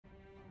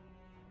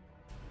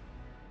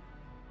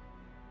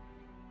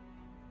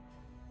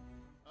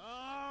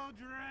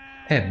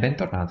E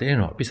bentornati nel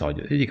nuovo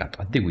episodio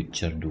dedicato a The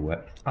Witcher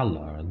 2.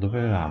 Allora,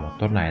 dovevamo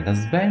tornare da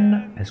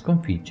Sven e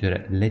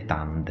sconfiggere le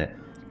tante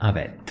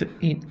Avet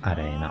in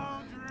arena.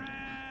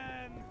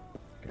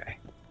 Ok.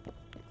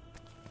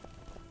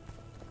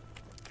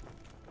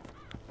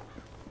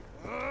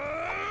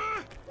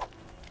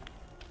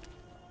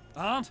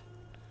 Aunt,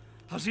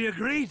 has he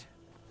agreed?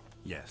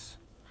 Yes.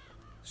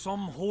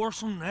 Some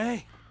whoreson,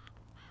 eh?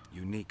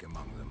 Unique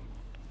among them.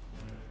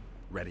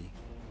 Ready?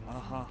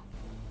 Uh-huh.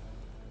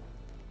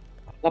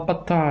 La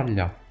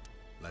battaglia!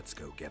 Let's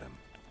go get him.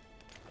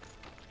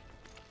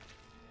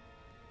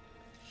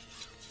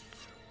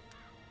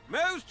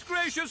 Most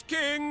gracious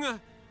king,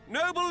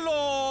 noble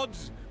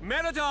lords,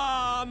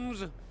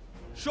 men-at-arms,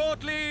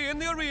 shortly in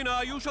the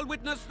arena you shall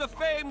witness the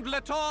famed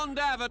Letond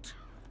Abbot,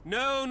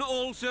 known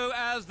also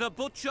as the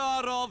Butcher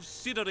of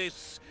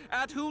Sidoris,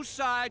 at whose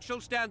side shall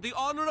stand the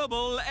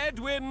Honourable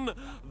Edwin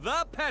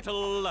the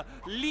Petal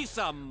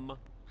Lysam.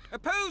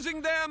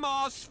 Opposing them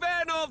are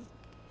Sven of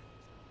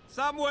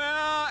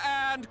somewhere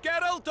and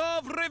Geralt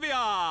of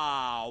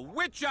Rivia,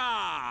 Witcher.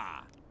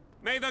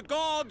 May the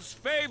gods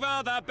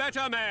favor the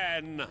better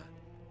men.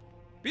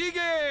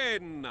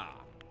 Begin!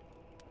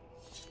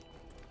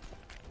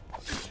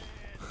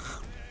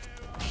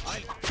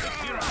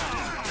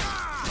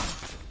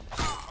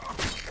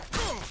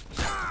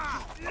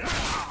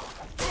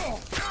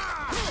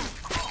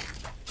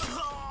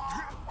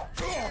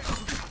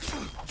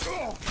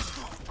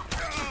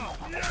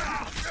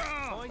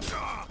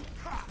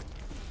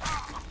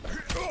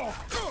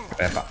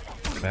 Pepa,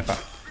 Pepa.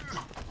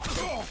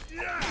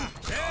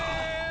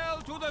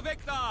 Hail to the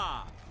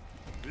victor!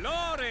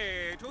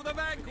 Glory to the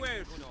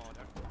vanquished!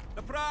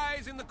 The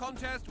prize in the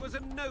contest was a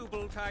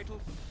noble title.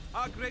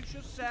 Our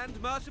gracious and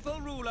merciful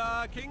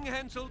ruler, King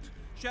Henselt,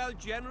 shall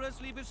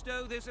generously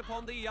bestow this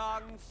upon the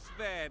young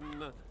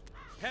Sven.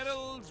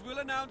 Heralds will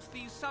announce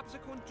the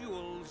subsequent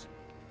duels.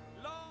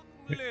 Long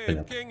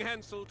live King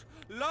Henselt!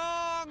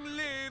 Long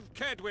live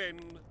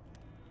Kedwin!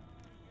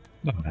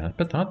 Va bene,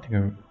 aspetta un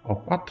attimo,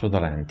 ho 4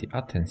 talenti,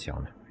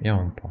 attenzione,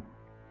 vediamo un po'.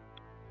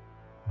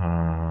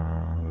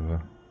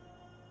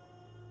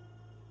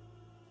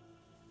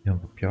 Vediamo un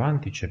po' più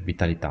avanti, c'è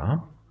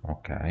vitalità,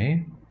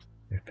 ok.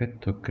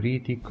 Effetto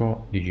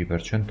critico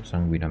 10%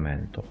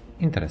 sanguinamento,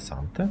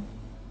 interessante.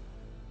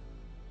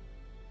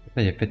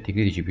 Gli effetti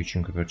critici più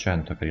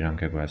 5%, carino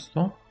anche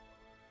questo.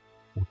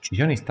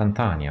 Uccisione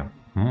istantanea,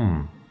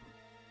 no,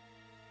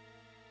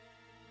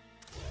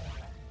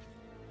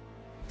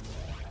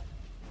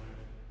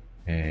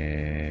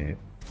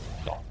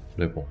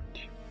 2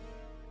 punti.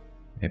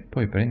 E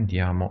poi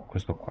prendiamo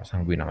questo qua,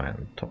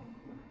 sanguinamento.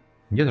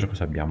 Dietro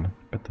cosa abbiamo?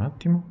 Aspetta un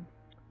attimo.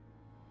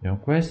 Abbiamo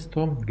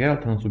questo.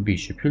 Geralt non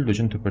subisce più il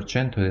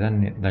 200% dei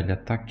danni dagli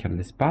attacchi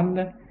alle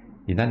spalle,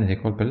 i danni dei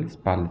colpi alle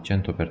spalle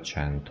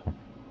 100%.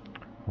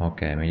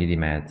 Ok, meglio di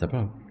mezza,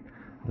 però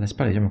alle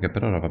spalle diciamo che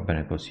per ora va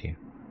bene così.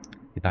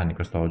 I danni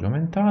questa l'ho già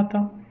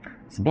aumentata.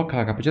 Sblocca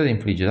la capacità di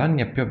infliggere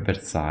danni a più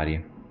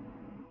avversari.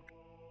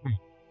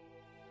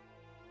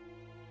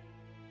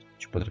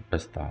 Ci potrebbe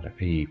stare.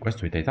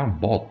 Questo vitalità un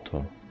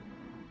botto.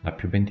 Da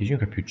più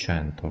 25 a più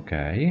 100,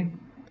 ok.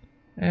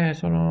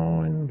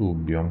 Sono in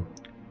dubbio.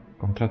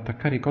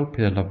 Contrattaccare i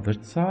colpi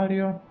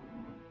dell'avversario.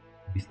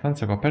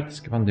 Distanza coperta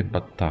schivando in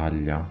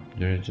battaglia.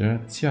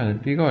 Rigenerazione del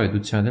vigore,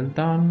 riduzione del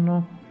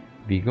danno.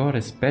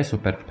 Vigore speso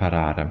per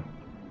parare.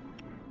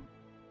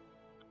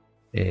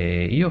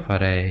 Io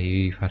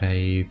farei.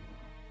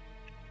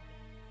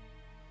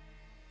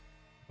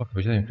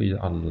 Capacità di infliggere.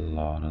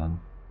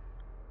 Allora.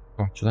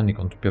 Faccio danni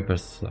contro più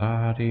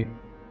avversari.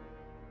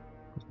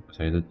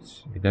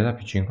 Vitalità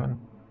più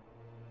 50.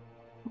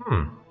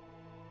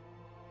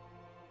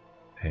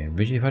 E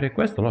invece di fare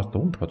questo, allora a questo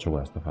punto faccio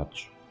questo.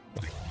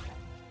 Vai.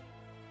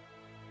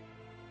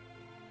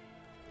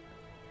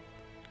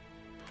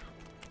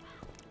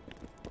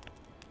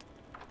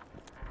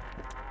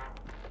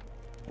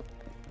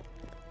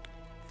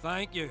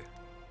 Thank you.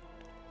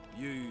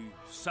 You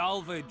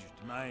salvaged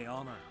my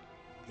honor.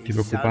 Ti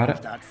preoccupare.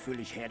 That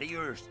foolish head of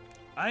yours.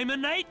 I'm a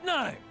knight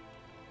now.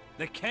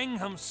 The king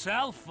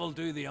himself will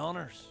do the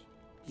honors.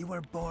 You were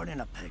born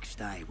in a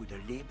pigsty where the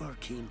labour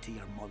came to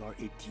your mother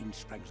 18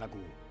 springs ago.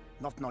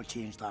 Nothing will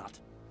change that.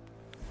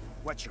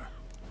 Witcher,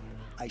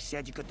 I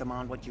said you could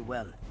demand what you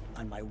will,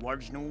 and my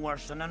word's no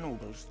worse than a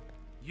noble's.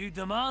 You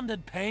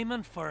demanded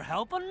payment for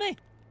helping me?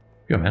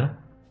 Più o meno.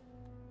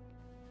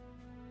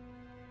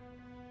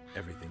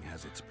 Everything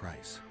has its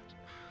price.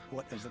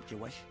 What is it you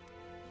wish?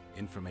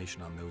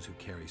 Information on those who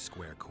carry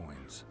square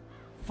coins.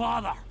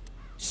 Father!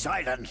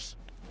 Silence!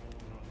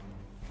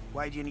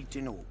 Why do you need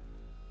to know?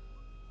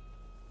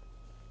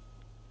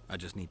 I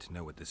just need to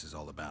know what this is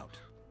all about.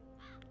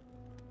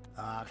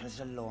 It's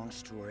a long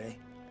story.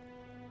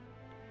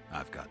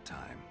 I've got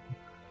time.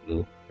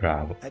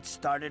 Bravo. It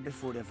started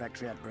before the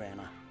victory at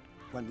Brenna,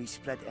 when we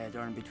split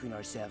Edirn between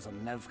ourselves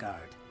and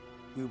Nilfgaard.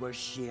 We were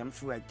shamed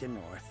throughout the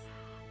north.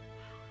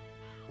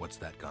 What's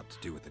that got to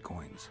do with the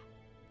coins?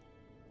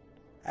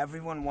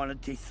 Everyone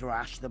wanted to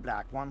thrash the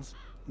Black Ones,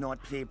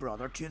 not play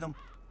brother to them.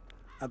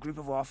 A group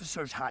of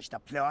officers hatched a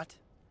plot.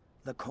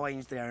 The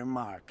coins there,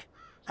 Mark.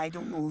 I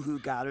don't know who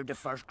gathered the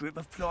first group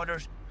of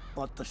plotters,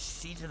 but the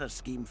seed of the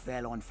scheme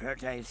fell on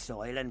fertile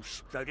soil and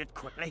sprouted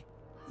quickly.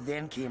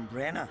 Then came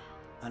Brenna,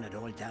 and it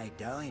all died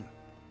down.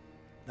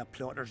 The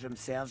plotters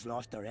themselves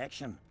lost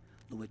direction,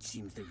 though it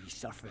seems they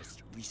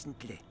resurfaced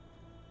recently.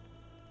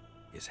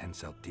 Is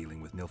Henselt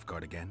dealing with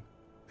Nilfgaard again?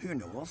 Who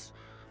knows?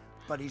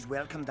 But he's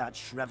welcomed that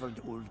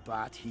shriveled old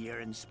bat here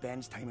and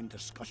spends time in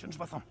discussions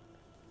with him.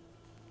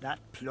 That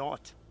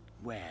plot,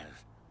 well,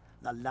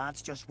 the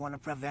lads just want to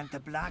prevent the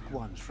Black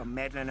Ones from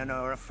meddling in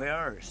our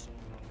affairs.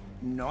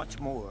 Not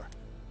more.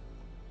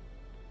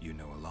 You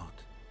know a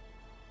lot.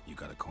 You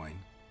got a coin?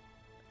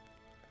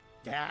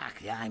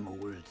 I'm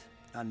old,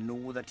 and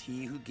know that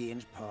he who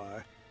gains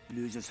power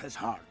loses his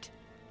heart.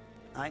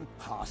 I'm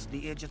past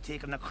the age of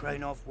taking the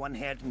crown off one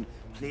head and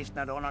placing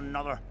it on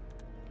another.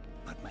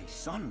 But my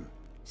son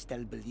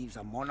still believes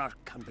a monarch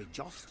can be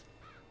just.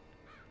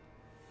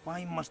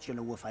 Why must you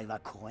know if I've a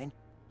coin?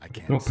 I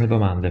can't Troppe say.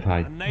 domande fai.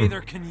 And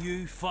neither can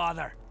you,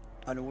 father.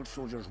 An old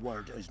soldier's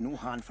word is no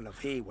handful of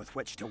hay with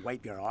which to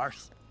wipe your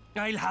arse.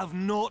 I'll have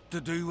naught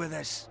to do with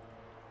this.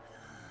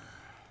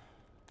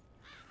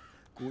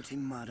 Go to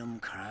Madame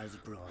Carr's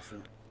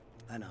brothel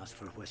and ask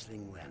for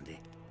Whistling Wendy.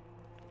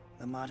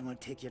 The madam will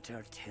take you to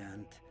her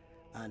tent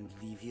and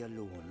leave you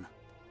alone.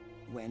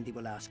 Wendy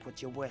will ask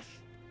what you wish.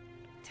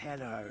 Tell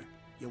her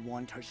you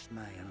want her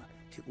smile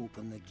to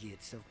open the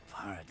gates of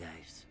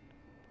paradise.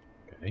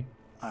 Ok.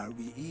 Are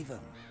we even?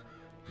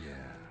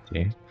 Yeah.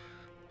 Sì.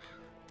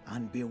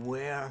 And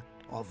beware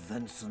of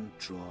Vincent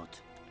Trott.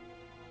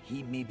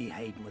 He may be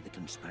hiding with the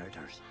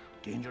conspirators.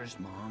 Dangerous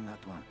man,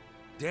 that one.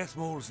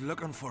 Deathmole's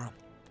looking for him.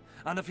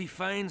 And if he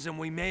finds him,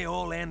 we may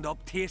all end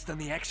up tasting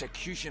the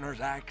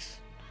executioner's axe.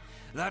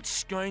 That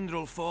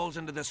scoundrel falls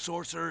into the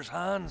sorcerer's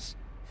hands.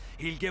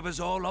 He'll give us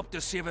all up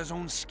to save his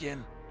own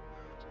skin.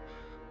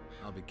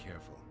 I'll be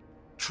careful.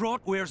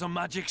 Trott wears a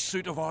magic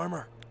suit of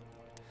armor.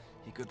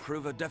 He could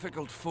prove a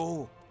difficult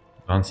foe.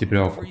 Non si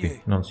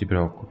preoccupi, non si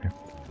preoccupi.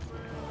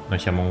 Noi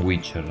siamo un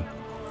Witcher.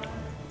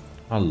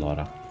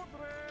 Allora.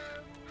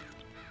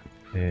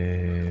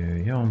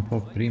 Vediamo un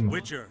po' prima.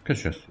 Witcher. Che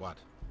c'è? What?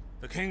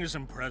 The king is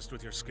impressed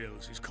with your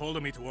skills. He's called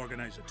on me to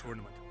organize a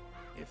tournament.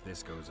 If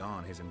this goes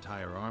on, his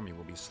entire army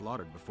will be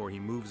slaughtered before he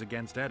moves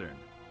against Edirn.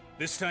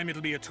 This time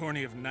it'll be a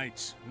tourney of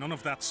knights. None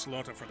of that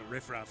slaughter for the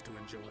riffraff to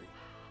enjoy.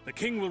 The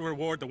king will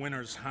reward the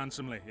winners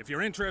handsomely. If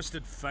you're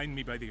interested, find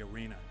me by the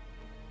arena.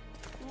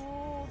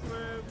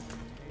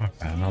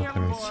 Vabbè,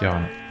 un'altra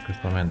missione. In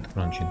questo momento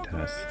non ci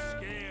interessa.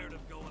 Scared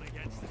of going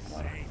against the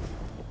same.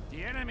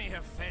 The enemy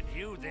have fed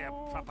you their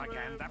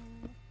propaganda.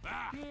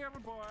 Ah,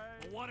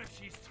 what if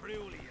she's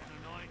truly an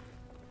anointing?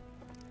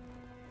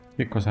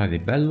 Che cos'hai di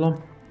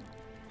bello?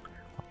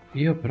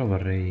 Io però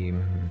vorrei...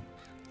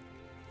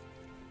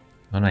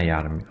 Non hai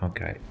armi,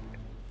 ok.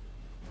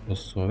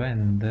 Posso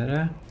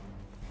vendere...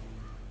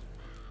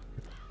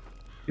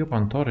 Io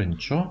quanto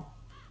orange ho?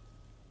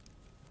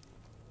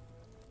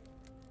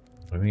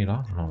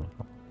 3000? Non lo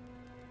so.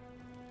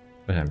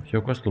 Per esempio,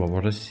 io questo lo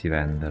vorresti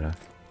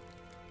vendere.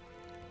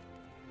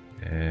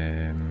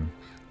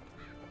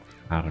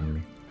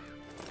 Armi.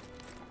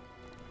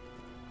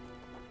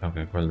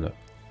 Ok, quello...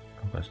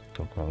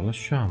 Questo qua lo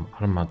lasciamo.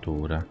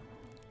 Armature.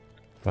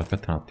 Poi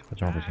aspetta un attimo,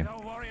 facciamo così.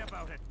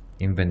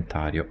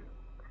 Inventario.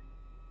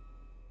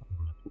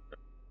 Armature.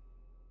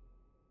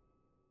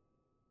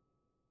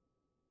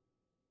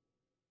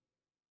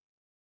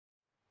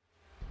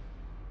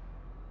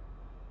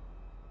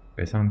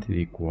 Pesanti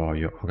di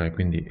cuoio. Ok,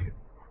 quindi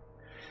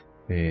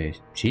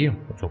sì,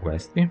 uso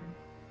questi.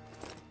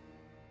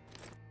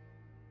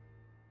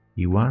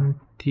 I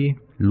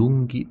guanti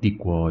lunghi di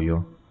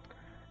cuoio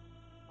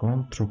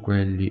contro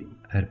quelli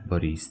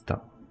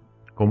erborista,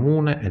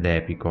 comune ed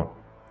epico.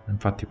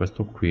 Infatti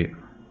questo qui,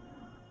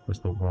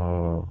 questo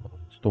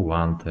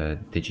guante è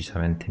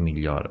decisamente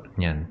migliore.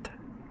 Niente,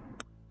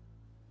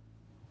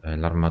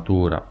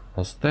 l'armatura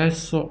lo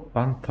stesso,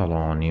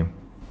 pantaloni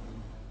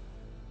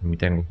mi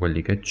tengo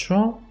quelli che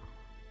ho.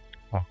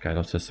 Ok,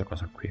 la stessa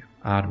cosa qui.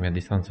 Armi a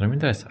distanza non mi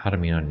interessa,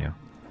 armi non ne ho.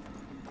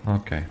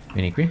 Ok,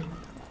 vieni qui.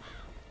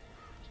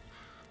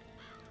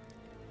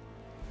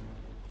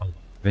 Allora,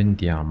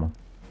 vendiamo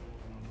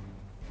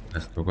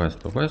questo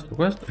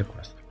e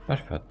questo.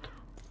 Perfetto.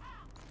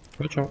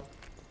 Ciao.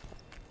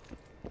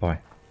 Poi.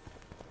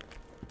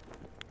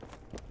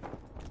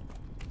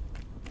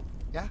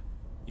 Yeah?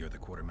 You're the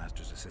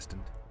quartermaster's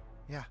assistant?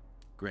 Yeah.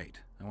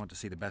 Great. I want to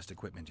see the best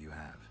equipment you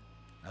have.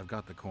 I've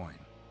got the coin.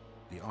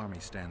 The army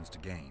stands to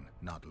gain,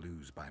 not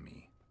lose by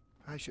me.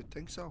 I should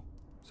think so.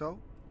 So?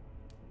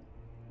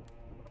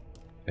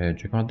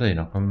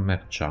 Contadino,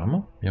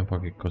 commerciamo. Vediamo un po'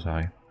 che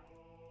cos'hai.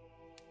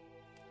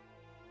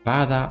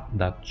 Spada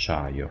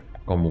d'acciaio.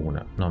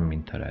 Comune, non mi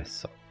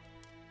interessa.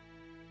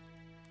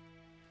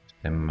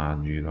 È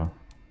magico.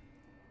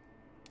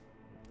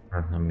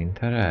 Non mi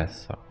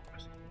interessa.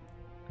 Questo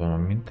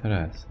non mi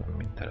interessa. Non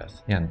mi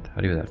interessa. Niente,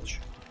 arrivederci.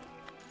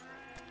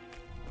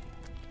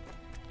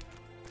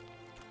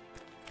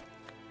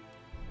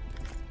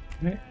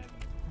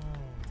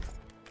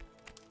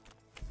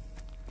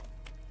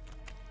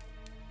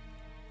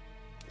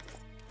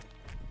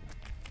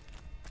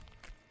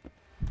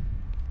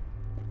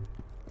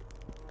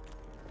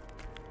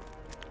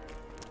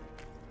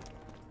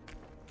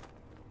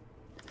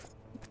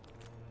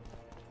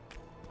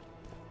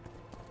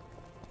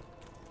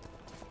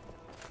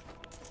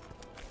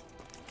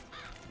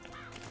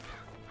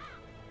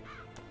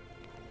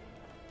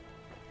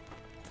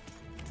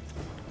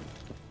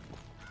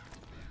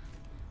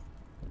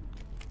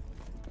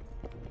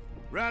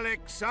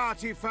 Relics,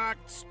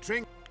 artifacts,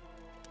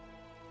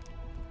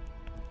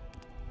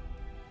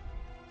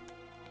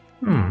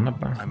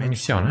 Vabbè, una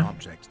missione.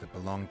 Objects that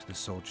belong to the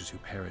soldiers who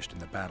perished in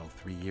the battle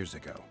 3 years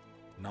ago.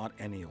 Not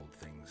any old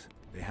things.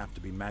 They have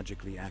to be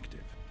magically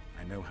active.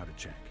 I know how to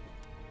check.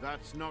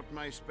 That's not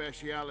my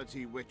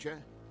speciality,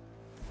 Witcher.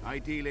 I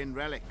deal in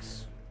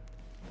relics.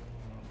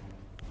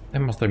 E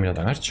mostrami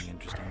la merce.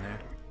 Interesting there.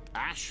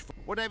 Ash,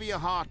 whatever your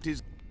heart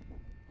is.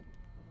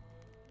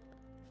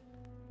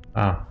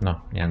 Ah,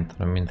 no, niente,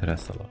 non mi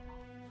interessa allora.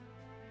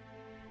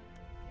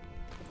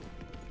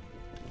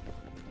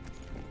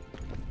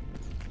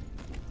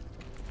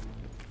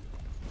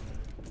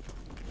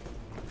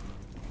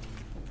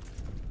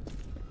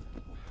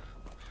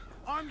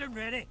 Armed and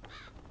ready.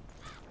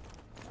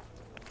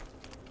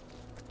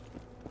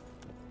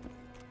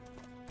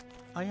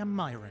 I am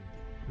Myron,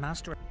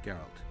 Master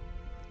Geralt.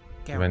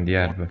 Vendi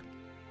erbe.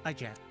 I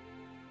jest.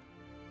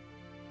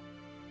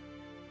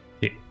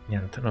 Sì,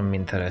 niente, non mi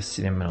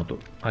interessi nemmeno tu.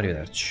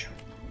 Arrivederci.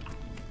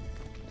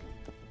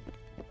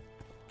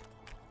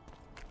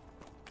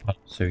 Allora,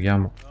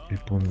 seguiamo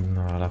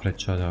la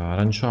freccia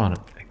arancione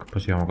e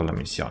proseguiamo con la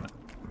missione.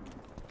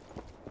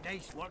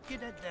 Nice work you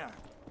did there.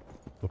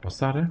 Può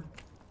passare?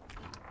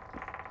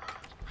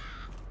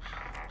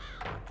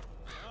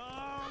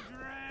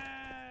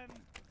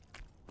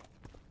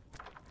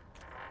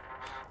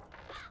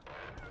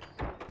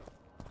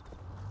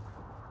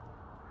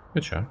 Che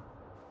c'è?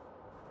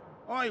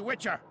 Oi,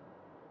 Witcher!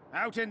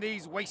 Out in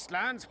these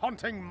wastelands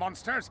hunting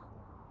monsters?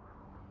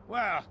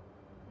 Well,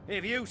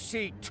 if you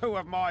see 2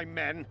 of my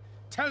men,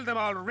 tell them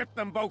I'll rip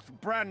them both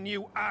brand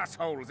new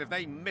assholes if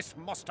they miss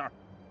muster.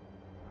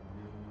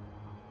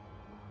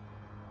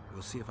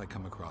 We'll see if I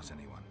come across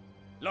anyone.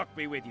 Luck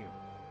be with you.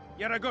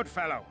 You're a good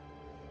fellow.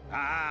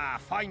 Ah,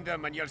 find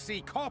them and you'll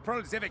see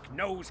Corporal Zivik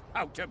knows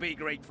how to be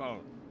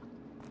grateful.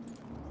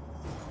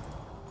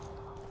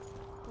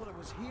 Well, it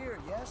was here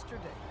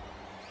yesterday.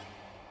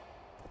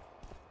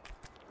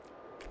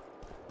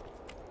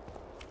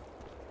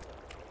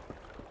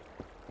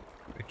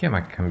 Perché mi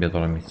ha cambiato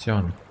la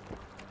missione?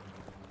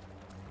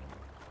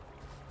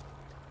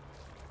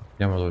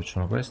 Vediamo dove ci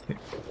sono questi.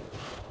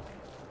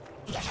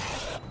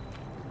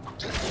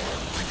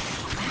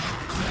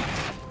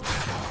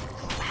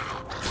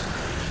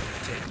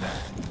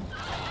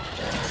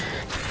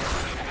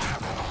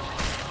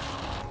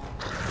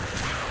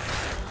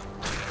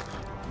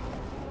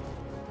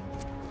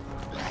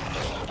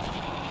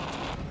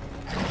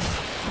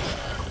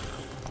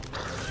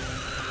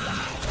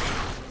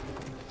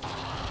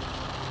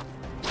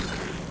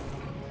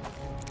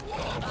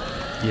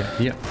 Via,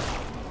 via.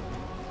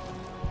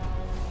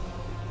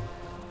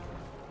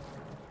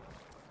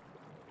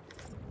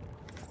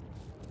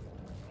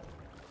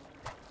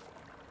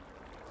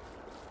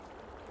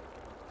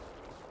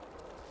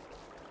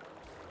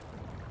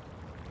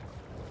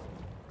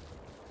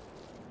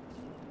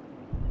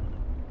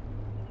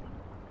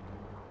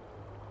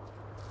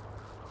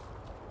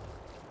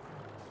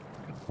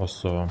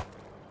 Posso...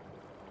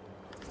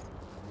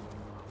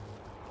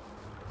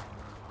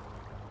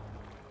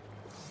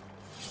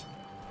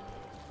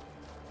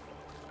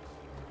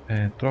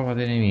 trova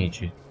dei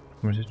nemici.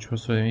 Come se ci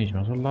fossero dei nemici,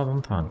 ma sono là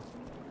lontani.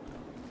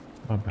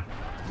 Vabbè.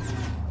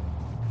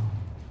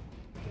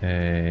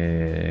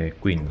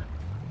 Queen.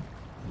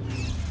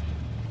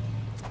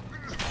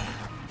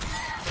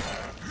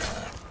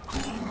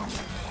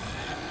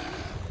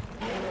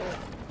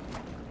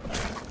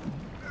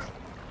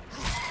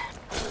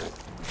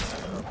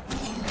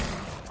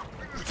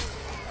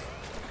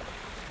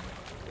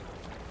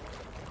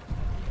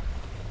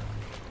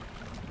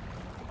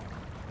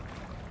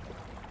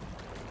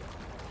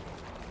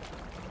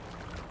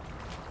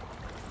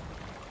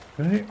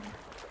 Ok.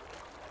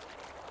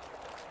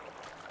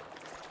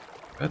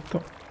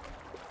 Perfetto.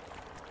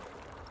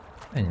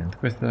 E niente,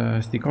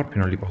 questi corpi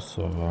non li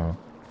posso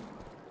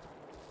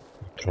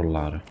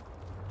controllare.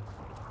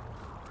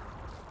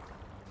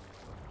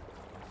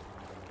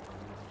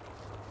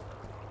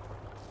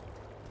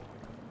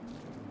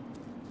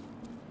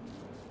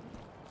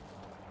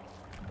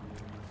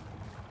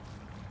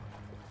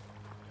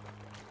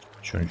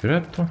 C'è un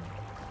giretto.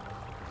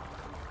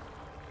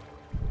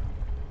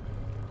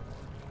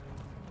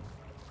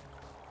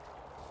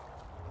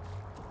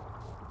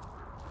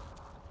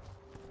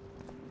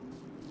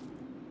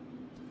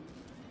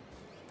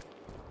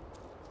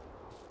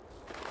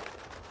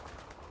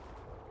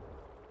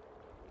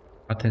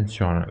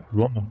 Attenzione,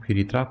 l'uomo qui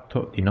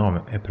ritratto di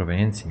nome e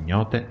provenienze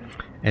ignote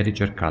è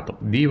ricercato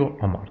vivo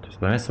o morto. Si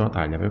deve essere una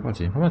taglia per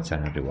qualsiasi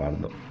informazione al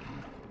riguardo.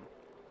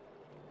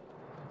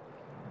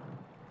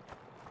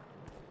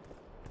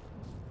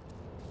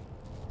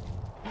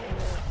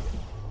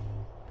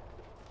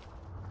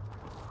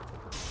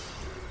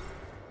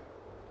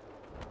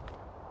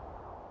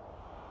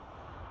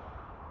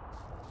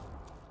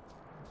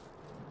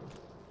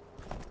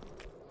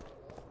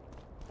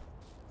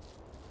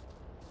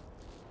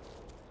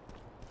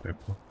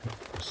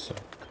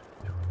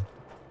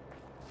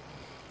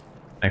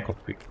 Ecco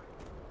qui.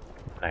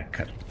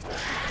 Ecco.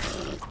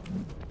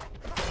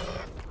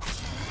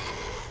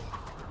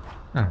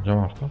 Ah, già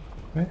morto?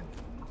 Ok.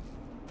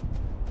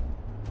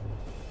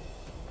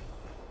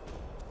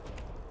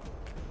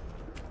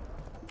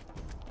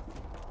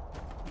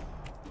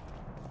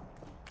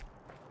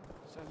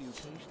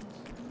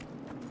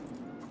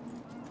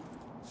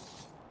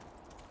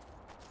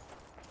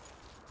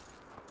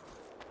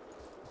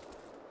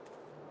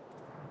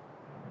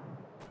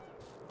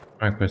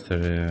 Questo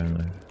è...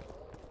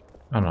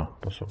 Ah no,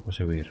 posso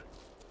proseguire.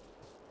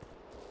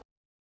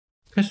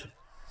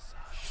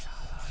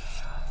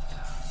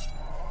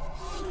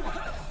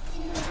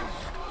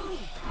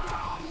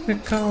 Che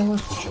cavolo è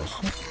successo?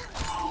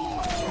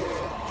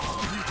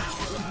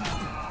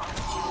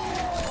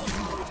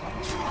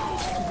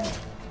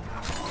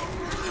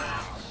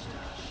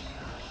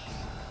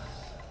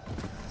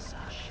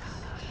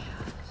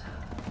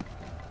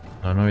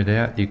 Non ho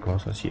idea di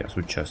cosa sia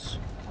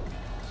successo.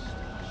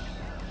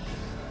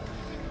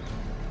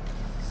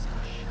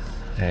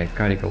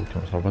 Carica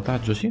ultimo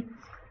salvataggio, sì.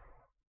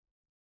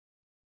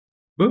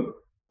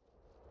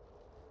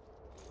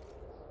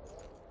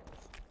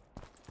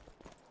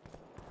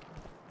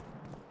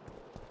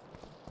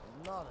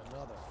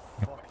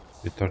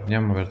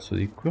 Ritorniamo verso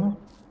di qua.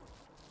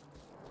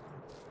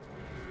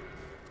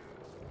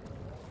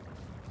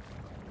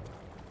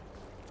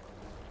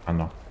 Ah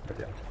no,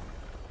 sbagliato.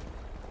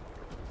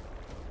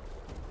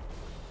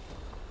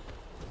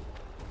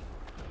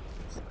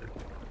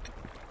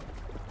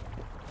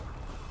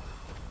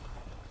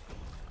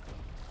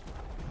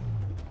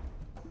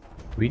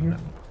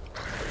 Win.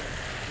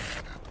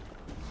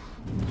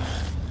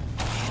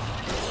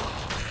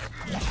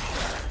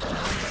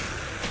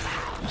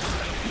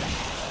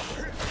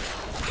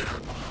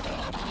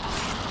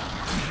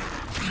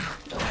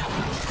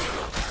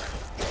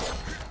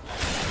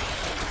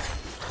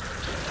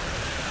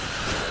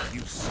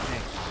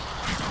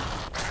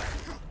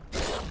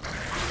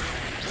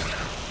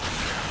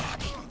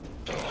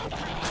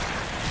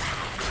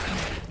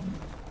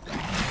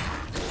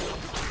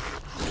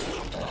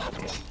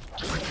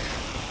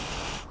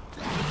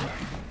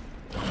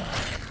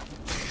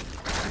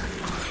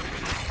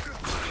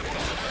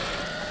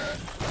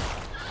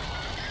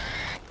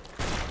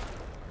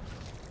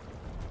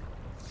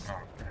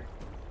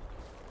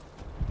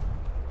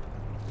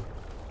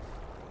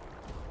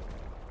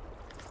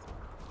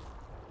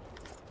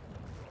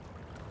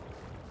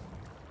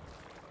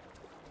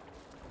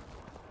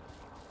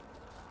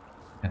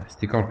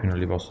 Sti corpi non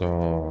li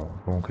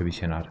posso comunque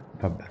visionare,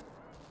 vabbè.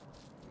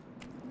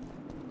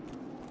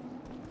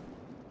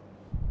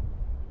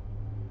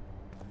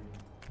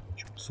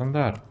 Ci posso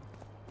andare.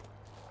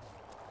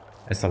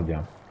 E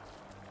salviamo.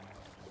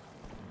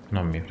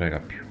 Non mi frega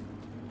più.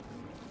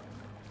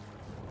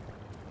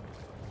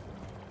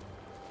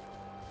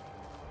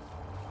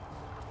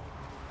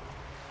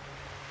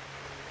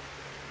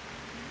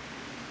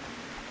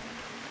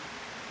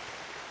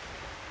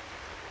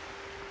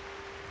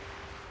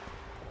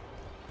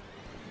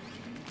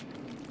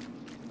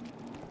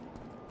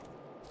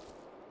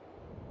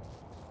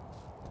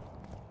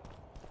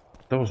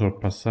 Devo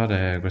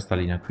sorpassare questa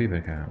linea qui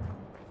perché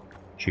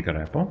ci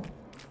crepo.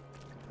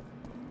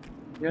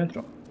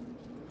 Dietro.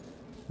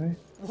 Ok.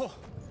 Whoa!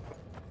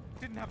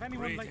 Didn't have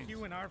anyone like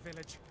you in our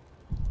village.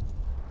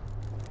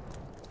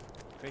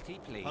 Pretty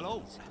please.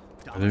 Hello.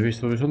 Avete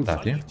visto i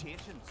soldati?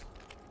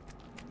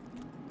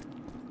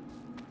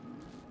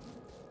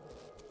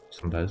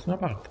 Sono da nessuna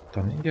parte,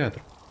 torni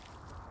indietro.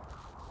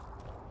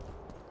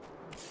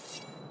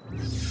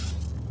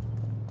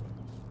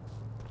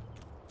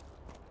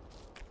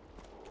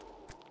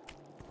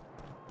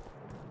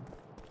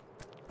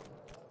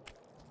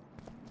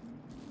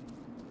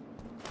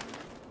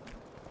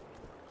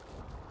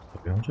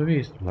 Abbiamo già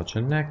visto, là c'è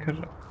il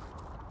necker.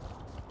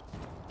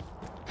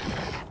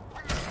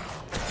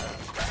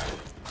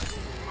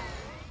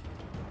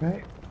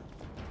 Ok.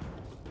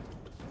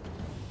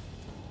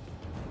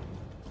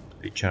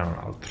 Lì c'era un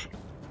altro.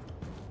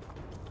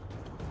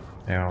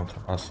 E un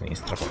altro a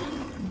sinistra poi.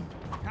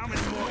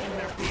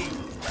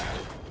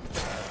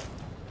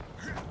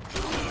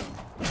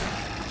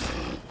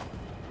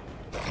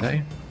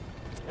 Ok.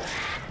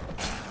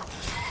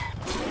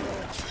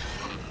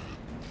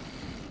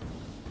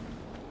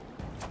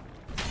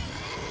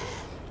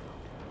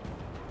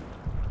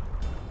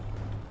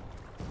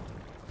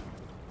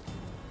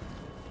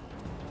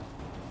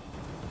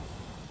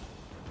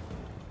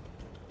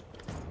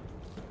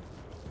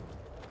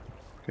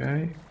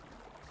 Ok.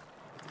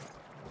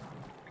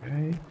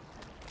 Ok.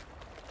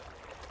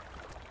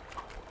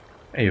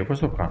 E io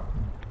questo qua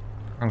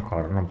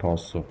ancora non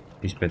posso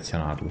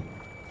ispezionarlo.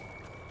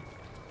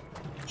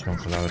 C'è un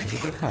cadavere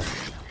super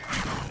facile.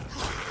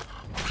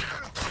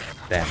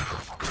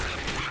 Tempo.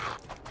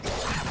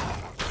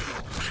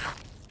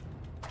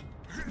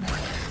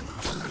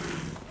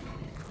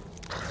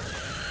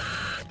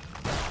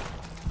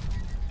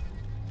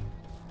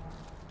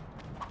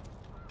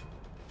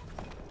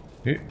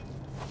 Sì.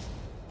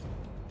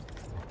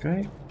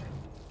 Ok.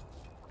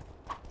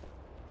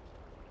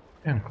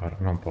 E ancora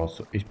non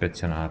posso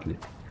ispezionarli.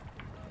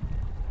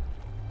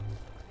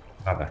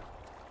 Vabbè.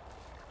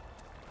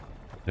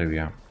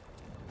 Seguiamo.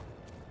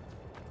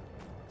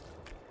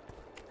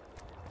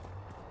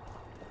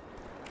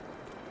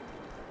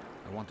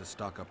 I want to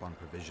stock up on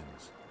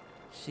provisions.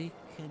 Seek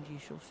and ye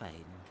shall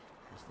find,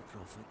 as the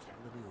prophet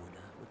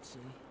Leviona would say.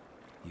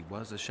 He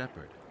was a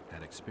shepherd,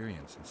 had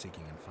experience in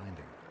seeking and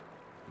finding.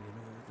 You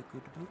know the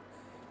good book?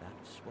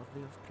 That's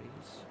worthy of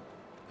praise.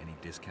 Any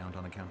discount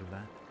on account of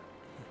that?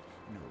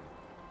 No.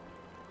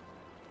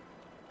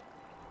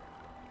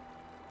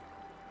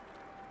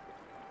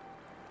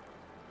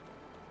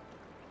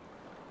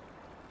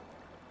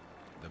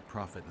 The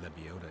prophet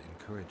Leviona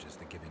encourages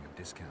the giving of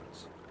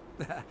discounts.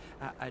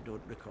 I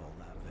don't recall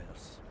that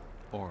verse.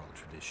 Oral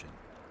tradition.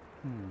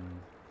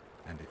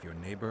 And if your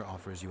neighbor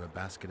offers you a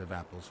basket of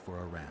apples for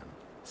a ram,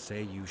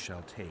 say you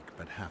shall take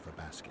but half a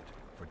basket,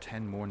 for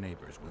 10 more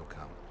neighbors will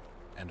come,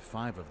 and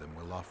 5 of them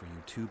will offer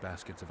you 2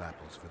 baskets of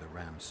apples for the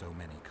ram so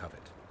many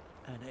covet.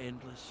 An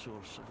endless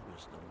source of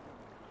wisdom.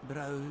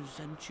 Browse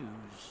and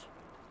choose.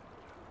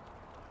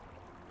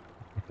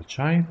 Cosa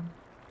c'hai?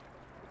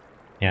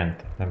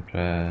 Niente,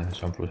 sempre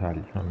sono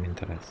frutagli, non mi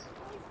interessa.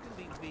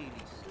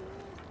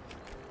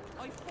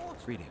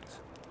 Greetings.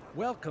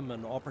 Welcome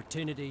an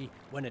opportunity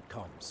when it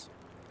comes.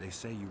 They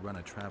say you run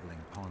a traveling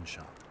pawn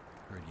shop.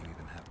 Heard you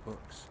even have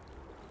books.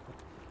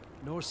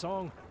 No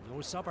song,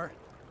 no supper.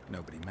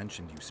 Nobody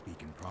mentioned you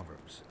speak in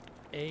proverbs.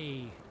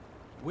 A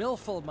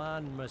willful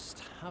man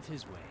must have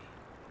his way.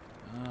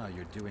 Ah,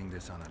 you're doing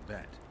this on a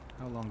bet.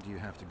 How long do you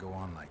have to go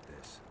on like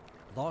this?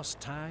 Lost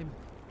time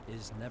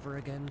is never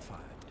again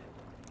found.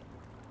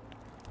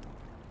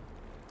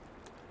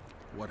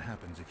 What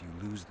happens if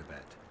you lose the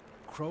bet?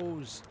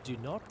 Crows do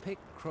not pick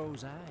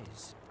crows'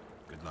 eyes.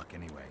 Good luck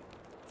anyway.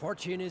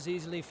 Fortune is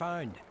easily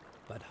found,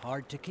 but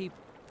hard to keep.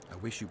 I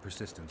wish you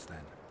persistence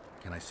then.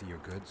 Can I see your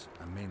goods?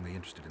 I'm mainly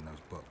interested in those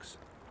books.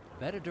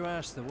 Better to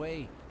ask the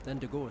way than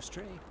to go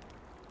astray.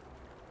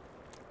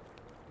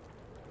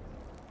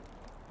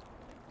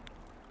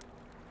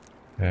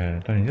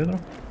 Torni indietro?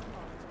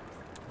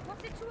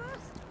 What's it to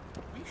us?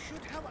 We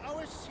should have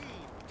our seed.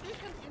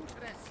 Take an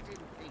interest in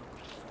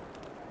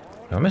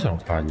things. A me sono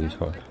paghi i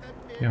soldi.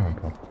 Vediamo un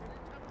po'.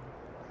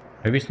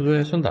 Hai visto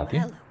 2 soldati?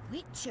 Well,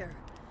 Witcher.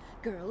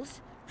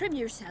 Girls, prim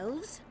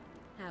yourselves.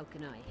 How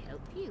can I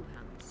help you,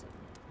 handsome?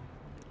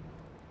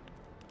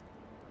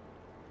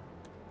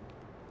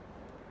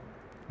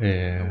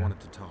 I wanted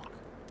to talk.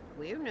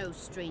 We're no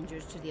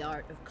strangers to the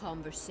art of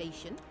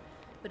conversation,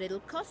 but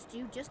it'll cost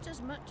you just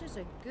as much as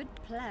a good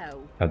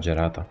plow.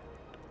 Esagerata.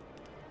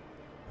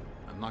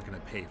 I'm not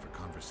gonna pay for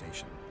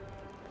conversation.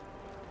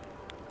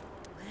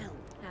 Well,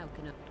 how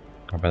can I...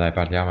 Vabbè dai,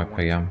 parliamo e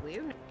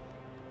paghiamo.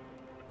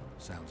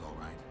 Sounds all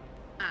right.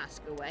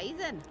 Ask away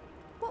then.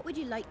 What would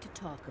you like to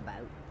talk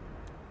about?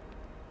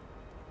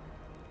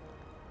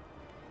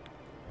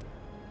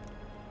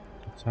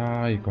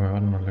 Sai come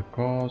vanno le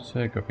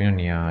cose, che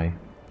opinioni hai?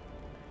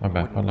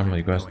 Vabbè, parliamo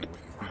di questo.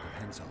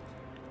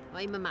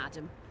 I'm a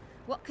madam.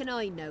 What can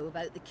I know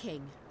about the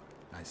king?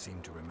 I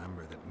seem to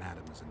remember that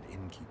madams and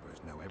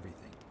innkeepers know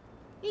everything.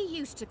 He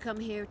used to come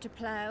here to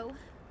plough,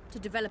 to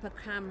develop a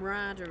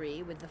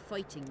camaraderie with the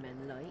fighting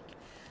men like,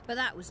 but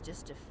that was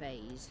just a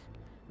phase.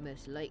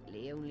 Most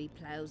likely only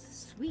ploughs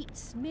sweet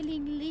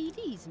smelling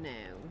ladies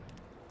now.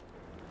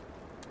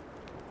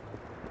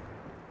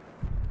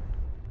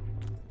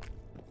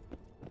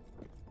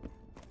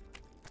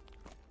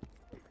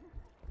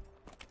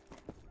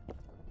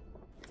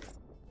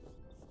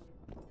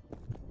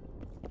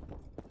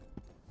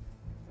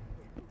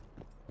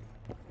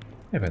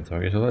 Io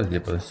pensavo che i soldati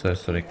potessero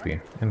essere qui,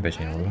 e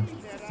invece nulla.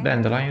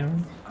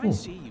 Dandelion? I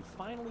see you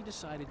finally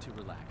decided to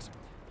relax.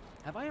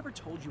 Have I ever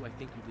told you I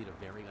think you lead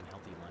a very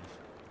unhealthy life?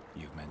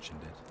 You've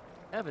mentioned it.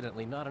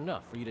 Evidently not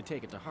enough for you to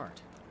take it to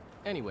heart.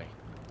 Anyway,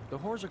 the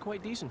whores are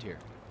quite decent here.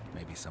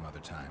 Maybe some other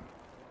time.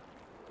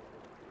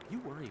 You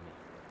worry me.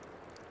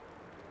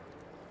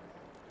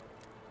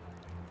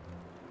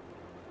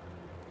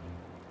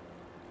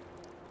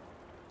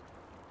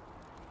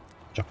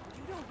 You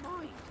don't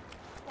mind.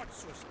 What's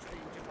so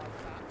strange about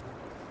that?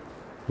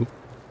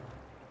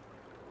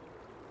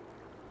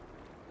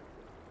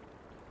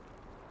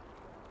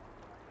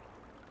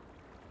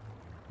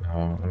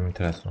 No, non mi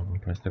interessano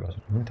queste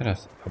cose, non mi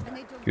interessa.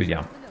 Vabbè,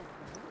 chiudiamo.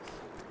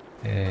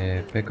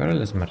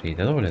 Pecorelle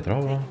smarrite, dove le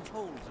trovo?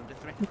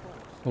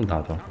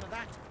 Soldato.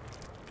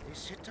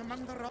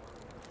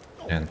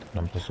 Niente,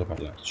 non posso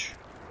parlarci.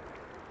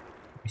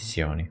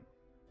 Missioni.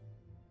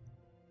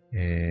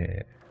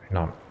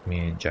 No,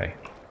 MJ.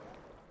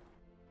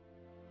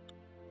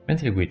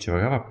 Mentre il Witch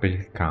vagava per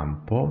il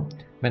campo,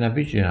 venne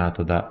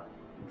avvicinato da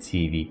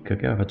Civic,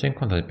 che aveva già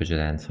incontrato in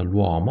precedenza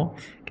l'uomo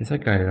che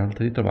cercava in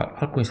realtà di trovare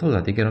alcuni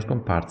soldati che erano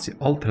scomparsi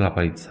oltre la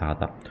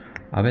palizzata,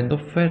 avendo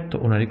offerto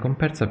una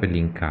ricompensa per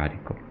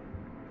l'incarico.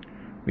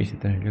 Qui si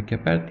tiene gli occhi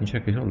aperti in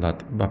cerca di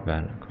soldati. Va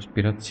bene,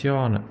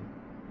 cospirazione.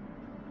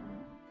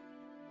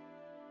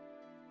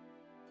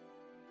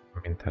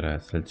 Non mi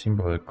interessa, il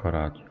simbolo del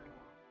coraggio.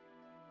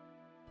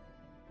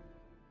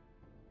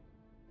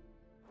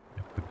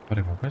 E poi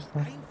fare con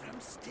questo?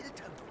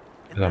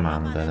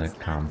 Domande nel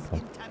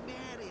campo.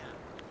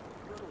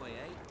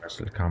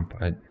 Questo il campo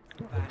è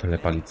tutte le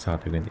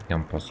palizzate, quindi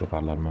non posso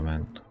farlo al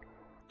momento.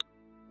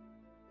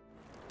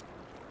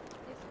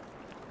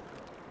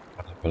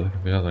 Quello che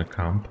ho visto del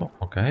campo,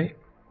 ok.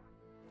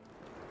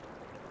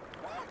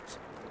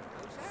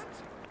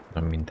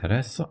 Non mi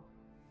interessa.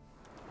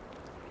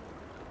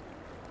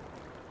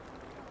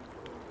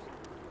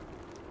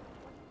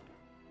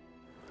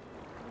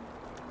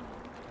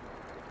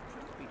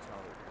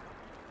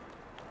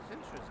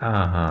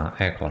 Ah,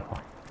 eccola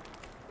qua.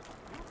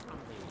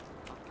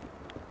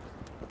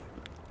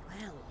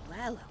 Well,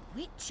 well, a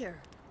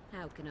witcher.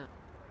 How can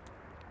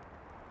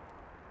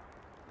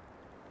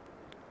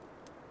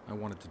I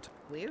wanted to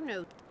We're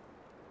no...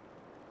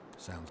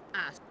 Sounds...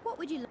 Ask, what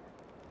would you like?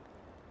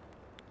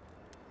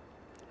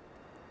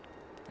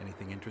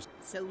 Anything interesting?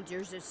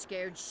 Soldiers are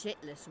scared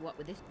shitless, what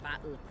with this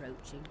battle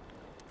approaching.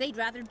 They'd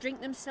rather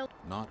drink themselves...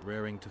 Not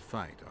raring to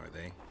fight, are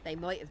they? They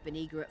might have been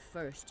eager at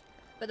first,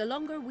 but the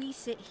longer we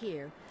sit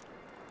here...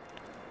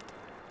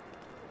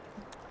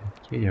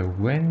 Chiedi a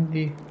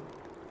Wendy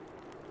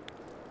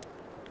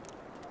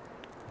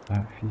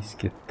la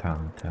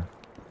fischiettante.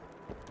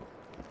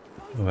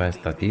 Dov'è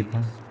sta tipa?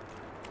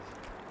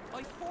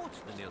 I fought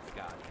the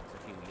Nilfgaardians a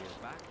few years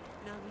back.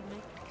 Now we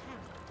make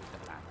camp with the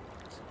Black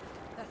Ones.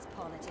 That's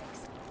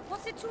politics.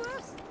 What's it to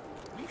us?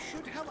 We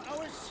should have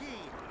our say,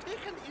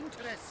 take an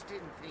interest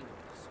in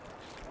things.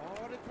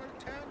 Or it will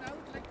turn out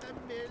like the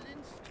mill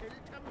in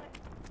Stilton.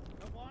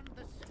 The one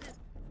the smith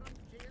from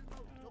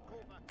Jailmouth took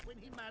over when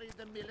he married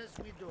the miller's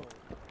widow.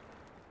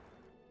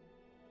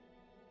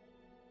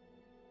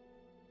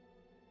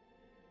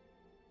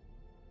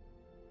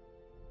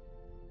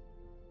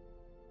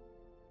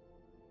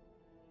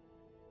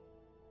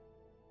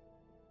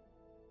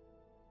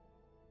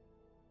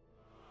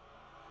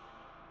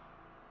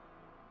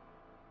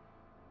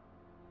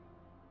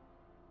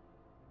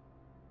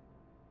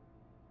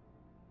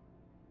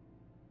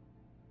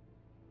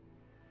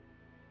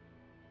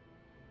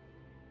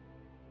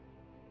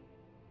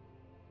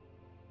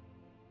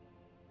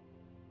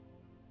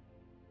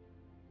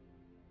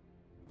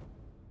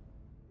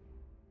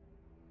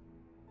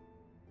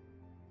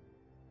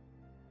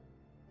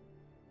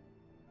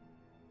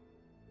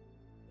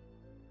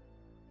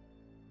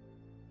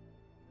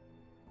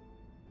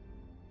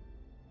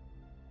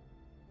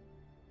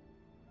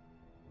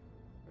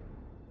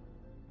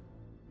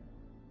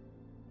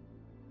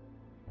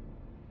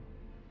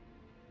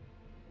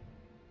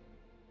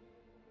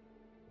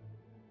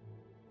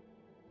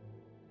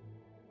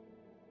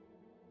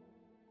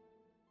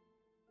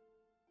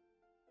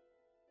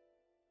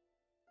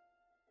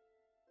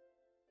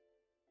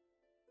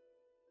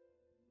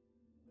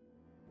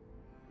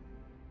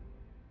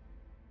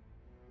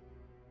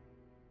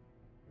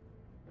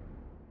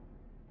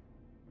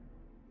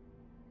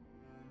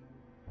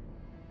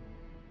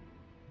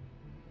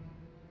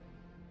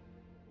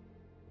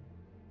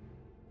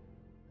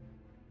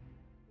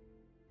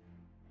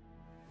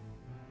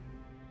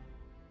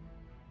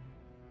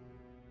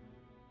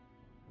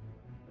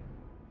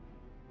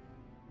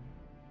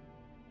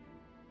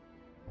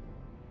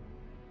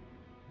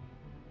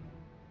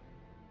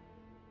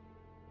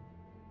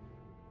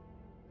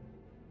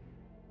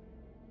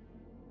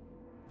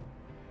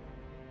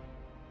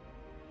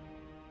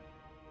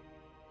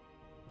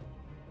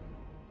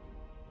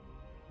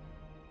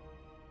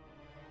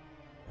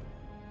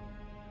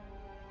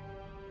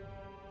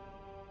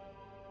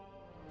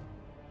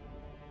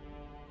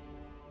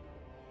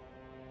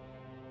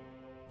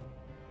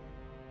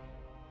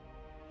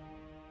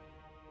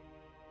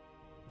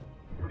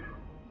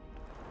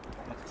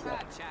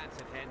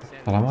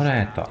 Fa la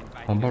moneta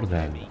al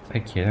bordello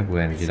e chiede a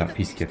Wendy la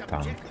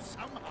fischiettante.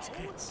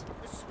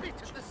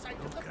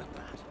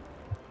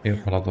 Io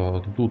ho parlato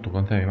di tutto,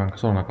 con te mi manca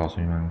solo una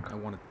cosa, mi manca.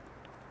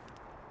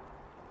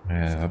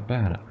 Va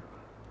bene.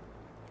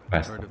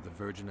 Questo.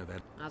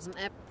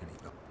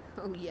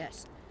 Oh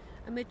yes,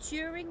 a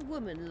maturing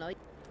woman like...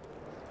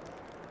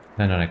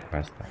 Non è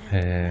questa.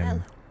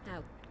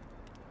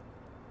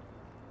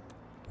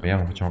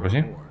 Vediamo, facciamo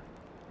così.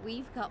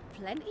 We've got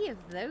plenty of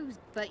those,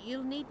 but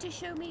you'll need to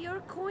show me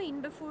your coin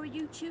before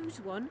you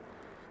choose one.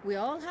 We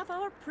all have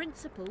our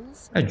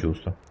principles. È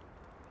giusto.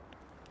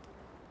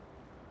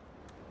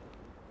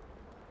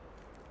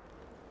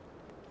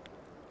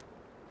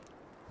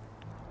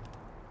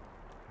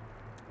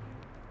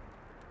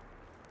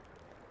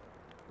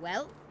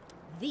 Well,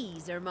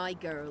 these are my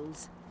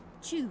girls.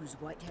 Choose,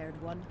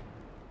 white-haired one.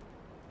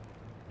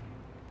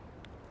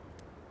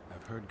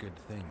 I've heard good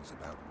things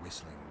about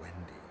Whistling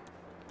Wendy.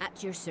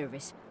 At your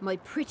service, my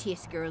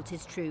prettiest girl,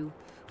 'tis true.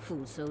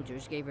 Fool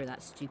soldiers gave her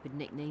that stupid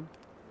nickname.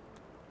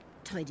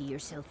 Tidy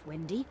yourself,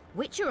 Wendy.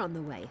 Witcher on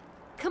the way.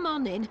 Come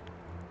on in.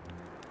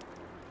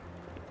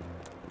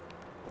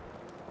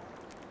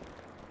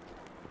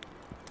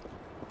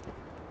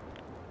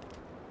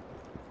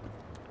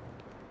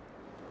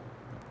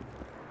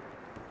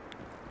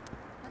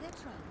 Are there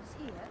trolls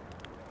here?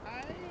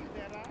 Aye,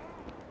 there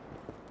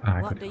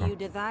are. What do you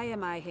desire,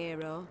 my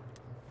hero?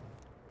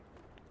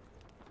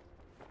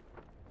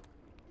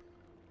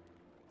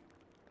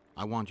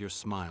 I want your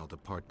smile to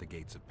part the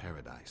gates of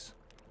paradise.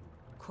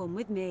 Come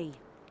with me.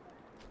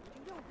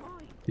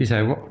 Ti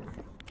seguo.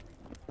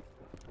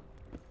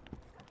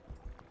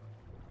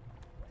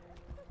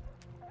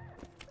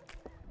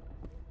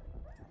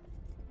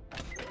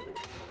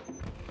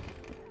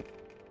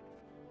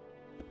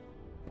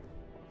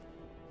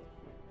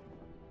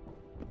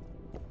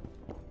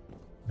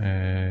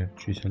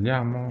 Ci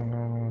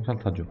saliamo,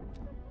 salta giù.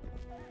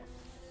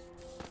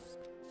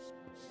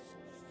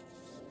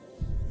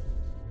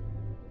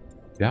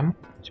 Vediamo,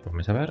 si può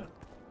mai sapere.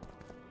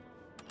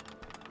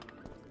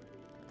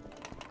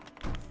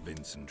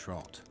 Vincent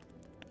Trott,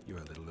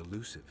 you're a little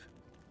elusive.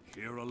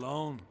 Here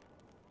alone.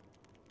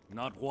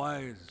 Not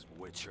wise,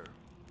 Witcher.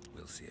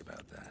 We'll see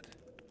about that.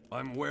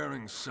 I'm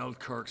wearing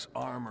Selkirk's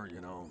armor,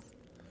 you know.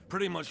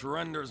 Pretty much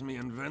renders me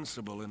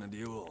invincible in a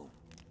duel.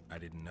 I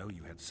didn't know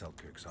you had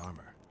Selkirk's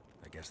armor.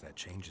 I guess that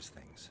changes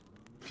things.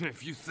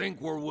 If you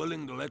think we're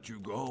willing to let you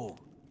go,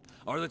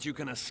 or that you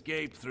can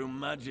escape through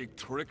magic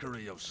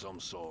trickery of some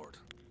sort.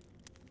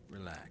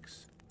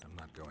 Relax. I'm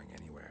not going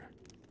anywhere.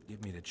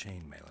 Give me the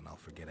chainmail and I'll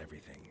forget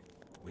everything.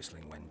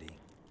 Whistling Wendy,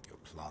 your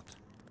plot.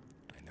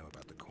 I know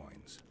about the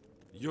coins.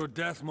 You're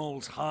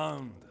Deathmole's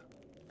hound.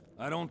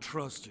 I don't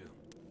trust you.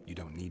 You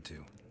don't need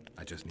to.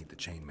 I just need the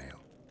chainmail.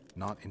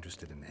 Not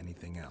interested in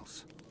anything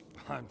else.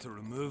 I'm to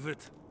remove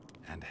it?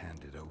 And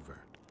hand it over.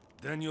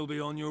 Then you'll be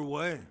on your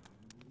way.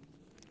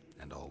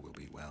 And all will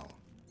be well.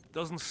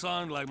 Doesn't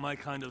sound like my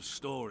kind of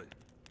story.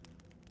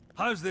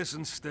 How's this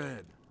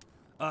instead?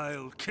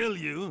 I'll kill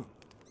you,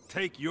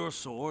 take your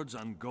swords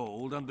and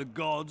gold, and the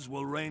gods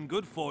will rain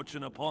good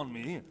fortune upon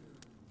me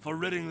for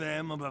ridding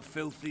them of a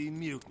filthy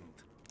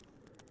mutant.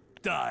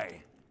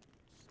 Die.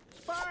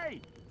 Spy!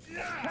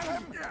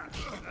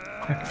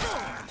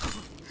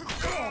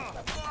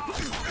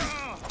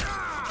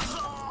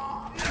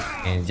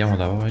 Iniziamo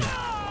da voi.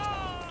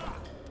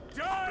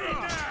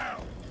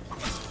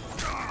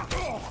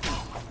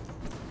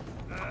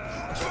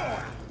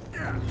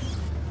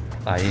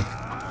 Dai.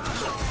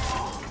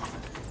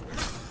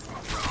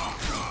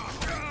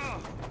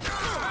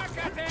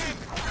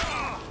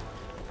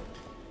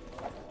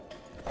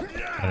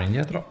 Torno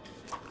indietro.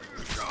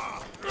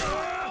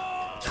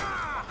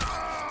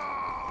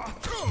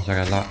 Mi sa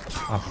che l'ha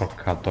ha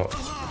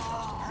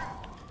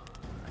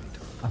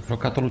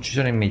bloccato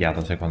l'uccisione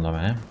immediata, secondo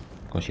me,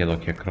 così ad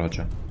occhio e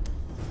croce.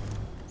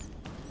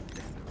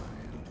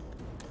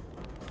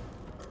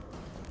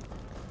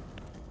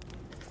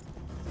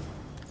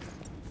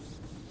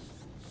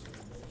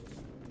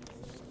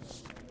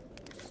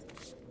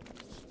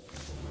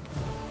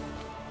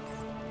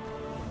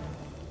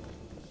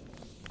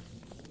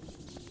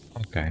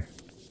 Ok,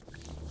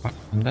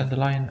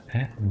 deadline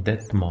è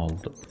death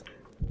mold.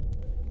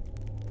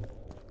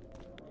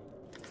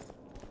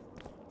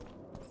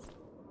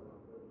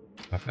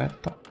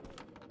 Perfetto.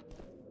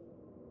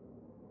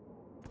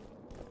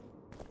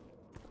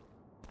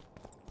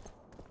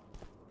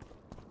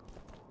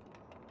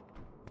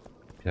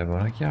 Mi serve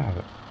una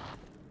chiave.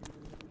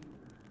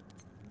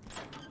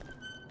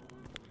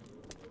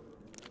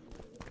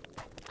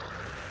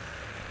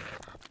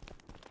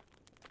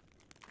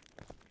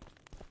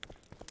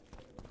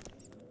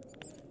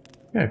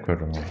 E quel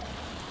rumore.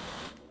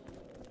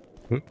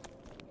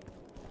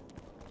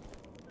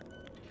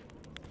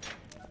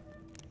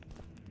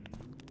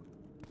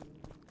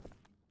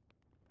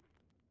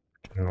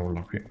 C'è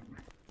nulla qui.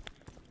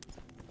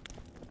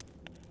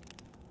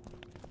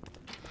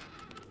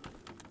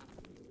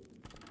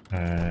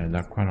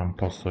 Da qua non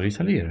posso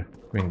risalire,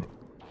 quindi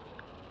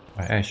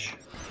vai, esci.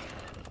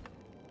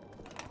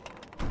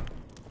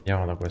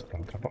 Andiamo da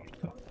quest'altra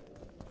porta.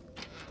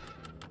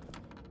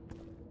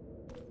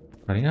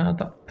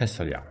 Farinata e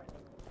saliamo.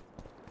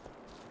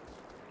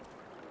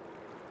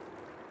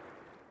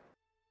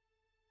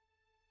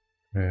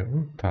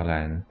 Un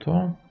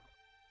talento.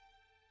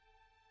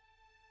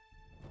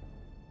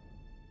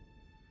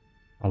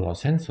 Allora,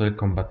 senso del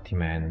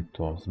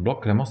combattimento.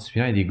 Sblocca le mosse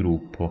finali di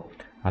gruppo.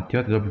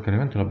 Attivate dopo il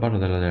caricamento della barra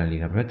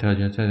dell'adrenalina. Permette la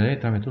generazione di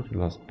adrenalina tramite l'uso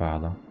della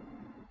spada.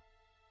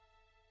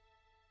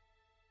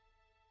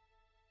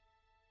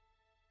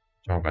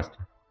 Facciamo questo.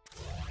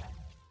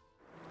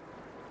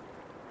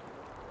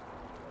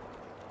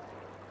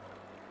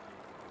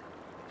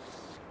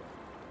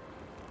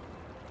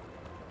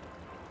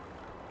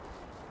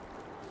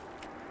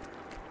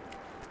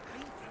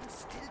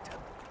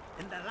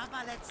 In the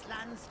Ravalets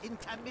lands in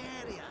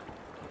Temeria.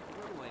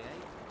 Run away,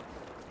 eh?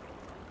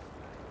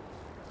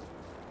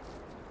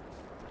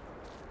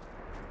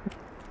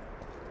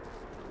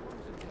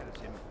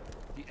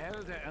 The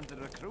elder and the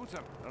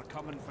recruiter are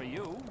coming for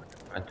you.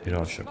 Di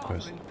roscio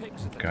questo.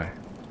 Ok.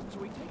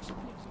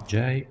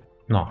 J.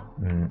 No,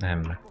 M.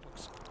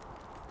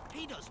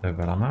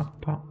 Serve la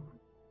mappa.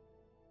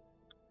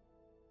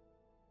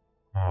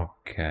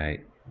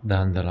 Ok.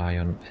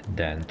 Dandelion è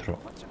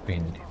dentro,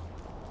 quindi.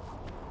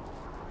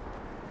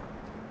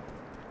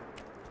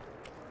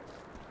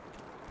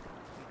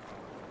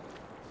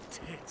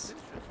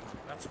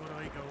 That's what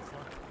I go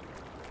for.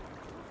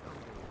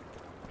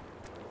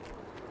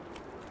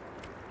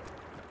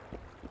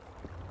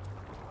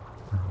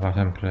 Va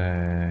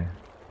sempre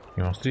i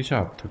nostri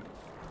chat.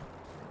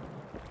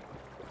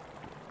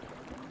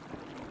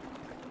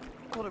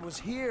 Well, it was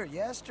here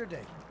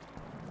yesterday.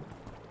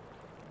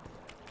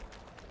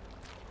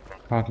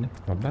 Parli,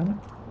 va bene.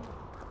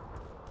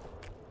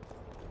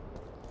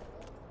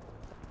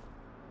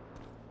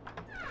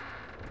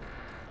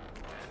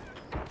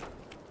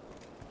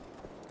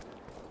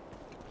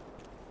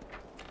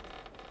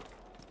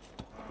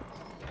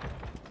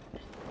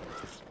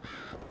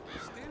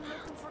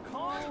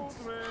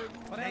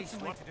 nice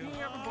one.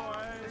 Here,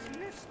 boys.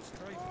 Lists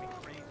drive me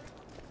crazy.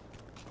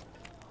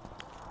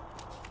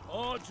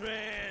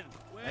 Audrin,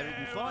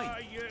 where are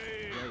you?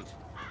 Great.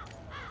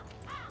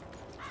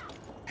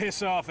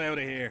 Piss off out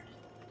of here.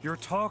 You're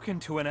talking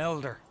to an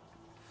elder,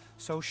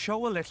 so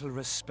show a little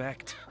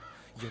respect,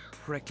 you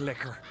prick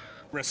licker.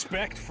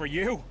 Respect for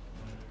you?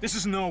 This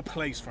is no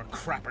place for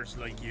crappers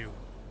like you.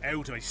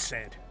 Out, I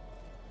said.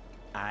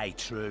 Aye,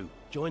 true.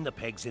 Join the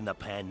pigs in the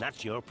pen,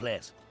 that's your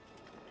place.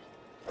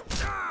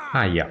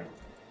 Aia.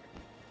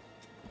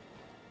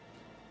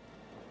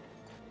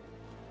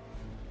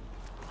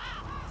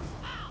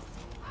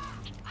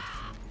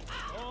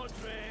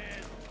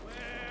 Audrin,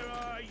 where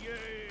are you?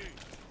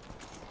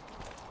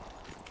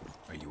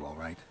 Are you all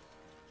right?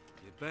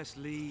 You'd best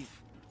leave.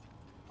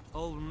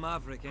 Old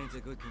Maverick ain't a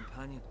good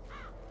companion.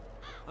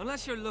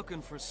 Unless you're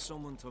looking for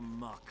someone to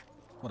mock.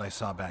 What I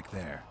saw back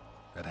there,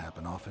 that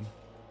happen often?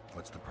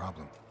 What's the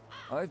problem?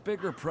 I've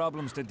bigger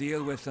problems to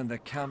deal with than the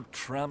camp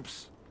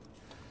tramps.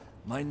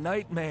 My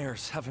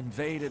nightmares have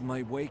invaded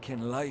my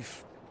waking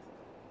life.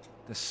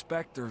 The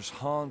specters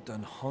haunt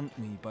and hunt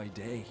me by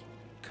day.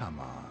 Come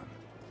on.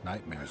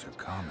 Nightmares are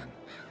common.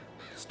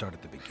 Start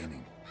at the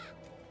beginning.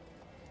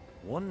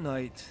 One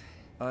night,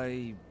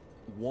 I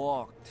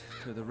walked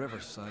to the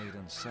riverside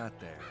and sat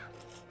there,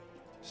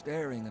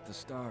 staring at the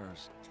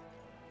stars.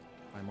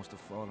 I must have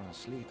fallen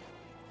asleep.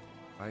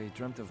 I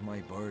dreamt of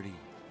my birdie,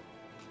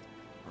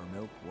 her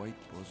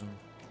milk-white bosom,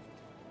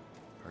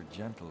 her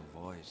gentle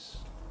voice.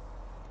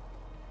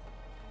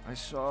 I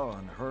saw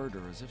and heard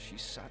her as if she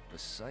sat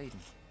beside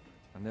me,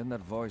 and then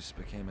that voice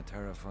became a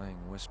terrifying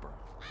whisper.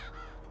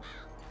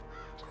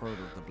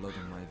 Curdled the blood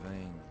in my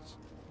veins.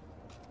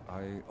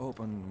 I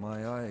opened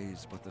my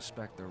eyes, but the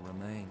spectre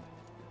remained.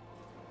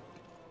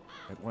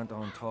 It went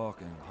on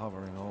talking,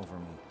 hovering over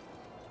me,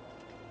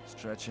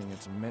 stretching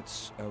its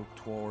mitts out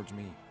towards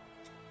me.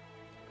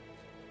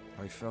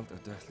 I felt a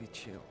deathly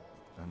chill,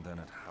 and then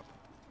it happened.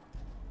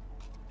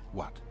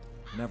 What?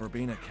 Never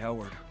been a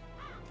coward.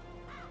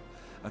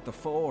 At the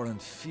fore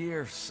and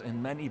fierce in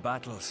many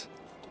battles.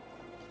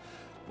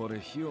 But a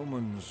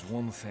human's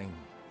one thing.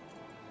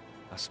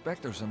 A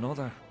spectre's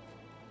another.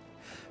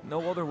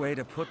 No other way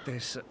to put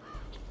this.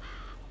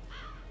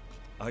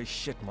 I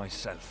shit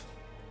myself.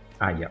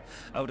 Aia.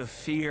 Out of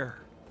fear.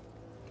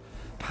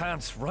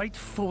 Pants right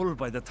full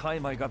by the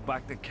time I got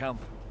back to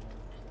camp.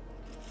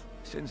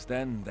 Since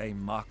then, they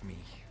mock me.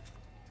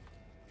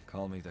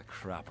 Call me the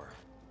crapper.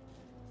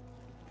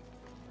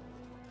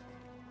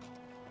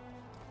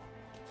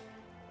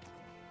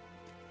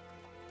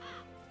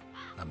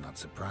 I'm not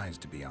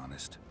surprised, to be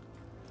honest.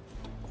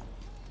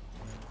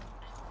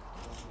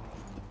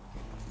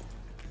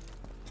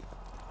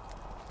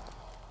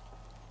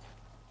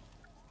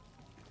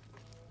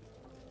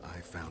 I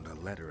found a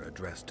letter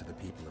addressed to the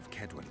people of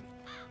Kedwin.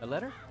 A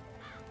letter?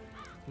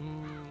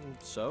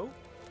 So?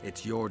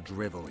 It's your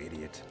drivel,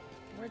 idiot.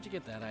 Where'd you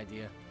get that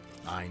idea?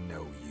 I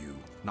know you.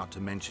 Not to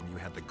mention you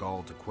had the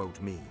gall to quote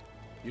me.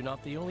 You're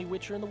not the only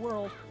Witcher in the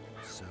world.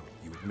 So,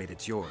 you admit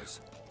it's yours?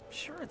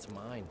 Sure, it's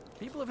mine.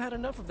 People have had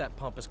enough of that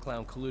pompous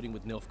clown colluding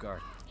with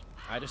Nilfgaard.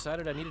 I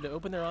decided I needed to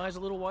open their eyes a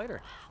little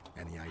wider.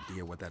 Any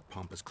idea what that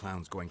pompous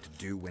clown's going to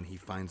do when he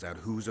finds out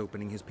who's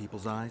opening his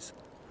people's eyes?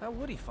 How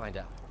would he find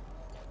out?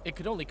 It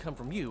could only come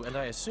from you, and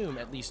I assume,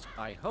 at least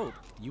I hope,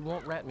 you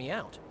won't rat me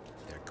out.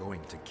 They're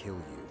going to kill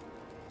you.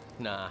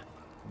 Nah.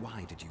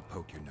 Why did you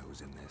poke your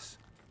nose in this?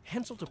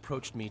 Henselt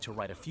approached me to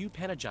write a few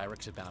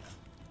panegyrics about him.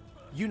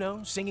 You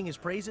know, singing his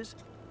praises.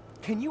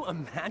 Can you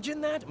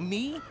imagine that?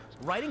 Me?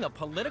 Writing a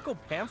political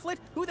pamphlet?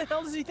 Who the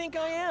hell does he think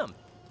I am?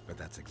 But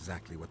that's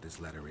exactly what this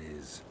letter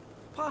is.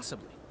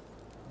 Possibly.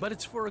 But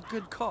it's for a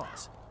good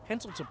cause.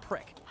 Henselt's a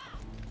prick.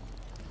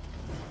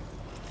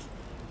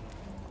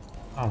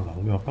 Allora,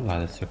 dobbiamo parlare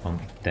del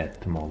secondo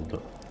death mode.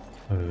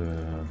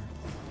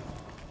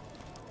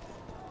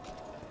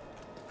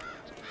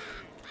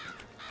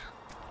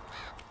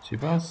 Si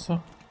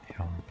passa e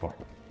un po'.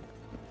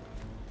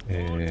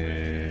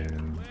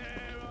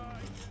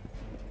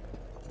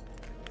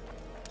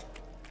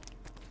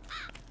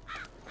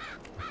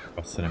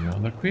 Passeremo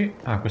da qui.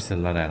 Ah, questa è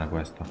l'arena,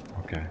 questa.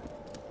 Ok.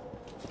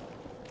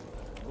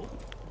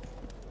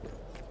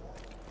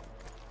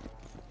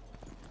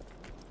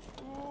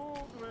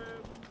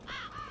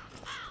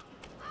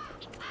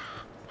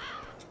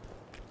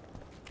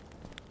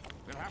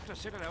 We'll have to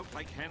sit it out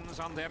like hens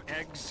on their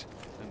eggs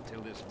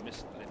until this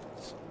mist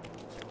lifts.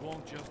 It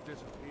won't just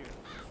disappear.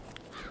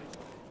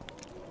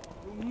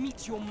 You'll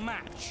meet your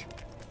match.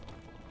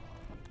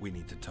 We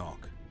need to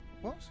talk.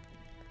 What?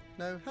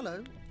 No,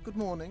 hello. Good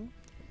morning.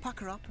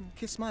 Pucker up and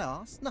kiss my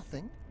ass?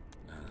 Nothing?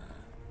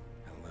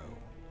 Hello.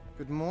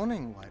 Good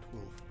morning, White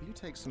Wolf. Will you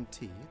take some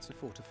tea? It's a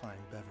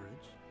fortifying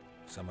beverage.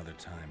 Some other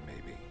time,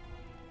 maybe.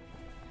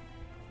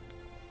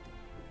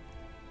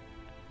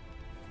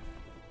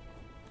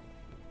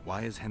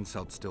 Why is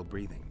Henselt still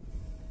breathing?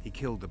 He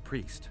killed the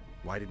priest.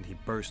 Why didn't he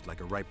burst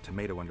like a ripe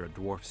tomato under a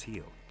dwarf's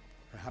heel?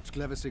 Perhaps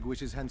Glevissig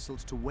wishes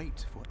Henselt to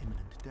wait for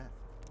imminent death.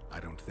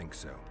 I don't think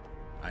so.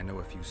 I know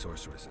a few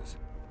sorceresses.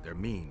 They're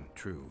mean,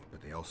 true,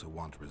 but they also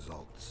want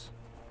results.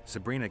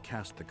 Sabrina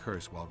cast the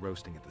curse while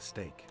roasting at the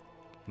stake.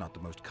 Not the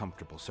most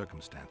comfortable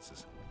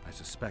circumstances. I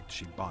suspect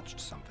she botched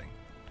something.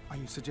 Are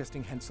you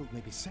suggesting Henselt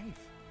may be safe?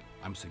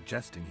 I'm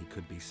suggesting he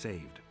could be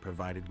saved,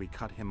 provided we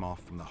cut him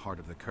off from the heart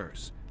of the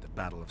curse, the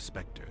Battle of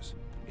Spectres.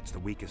 It's the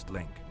weakest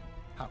link.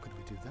 How could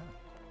we do that?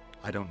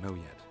 I don't know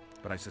yet,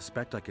 but I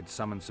suspect I could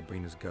summon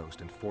Sabrina's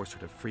ghost and force her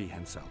to free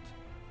Henselt.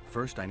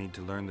 First, I need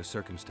to learn the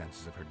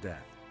circumstances of her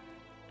death.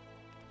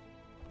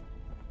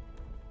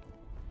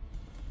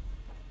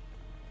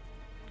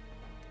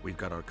 We've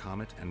got our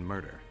comet and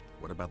murder.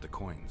 What about the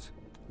coins?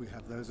 We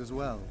have those as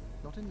well.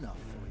 Not enough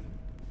for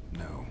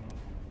you. No.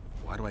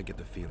 Why do I get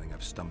the feeling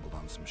I've stumbled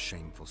on some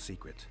shameful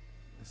secret?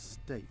 A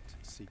state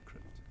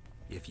secret.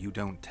 If you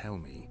don't tell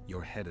me,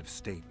 your head of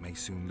state may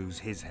soon lose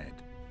his head.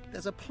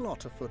 There's a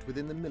plot afoot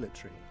within the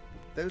military.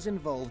 Those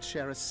involved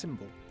share a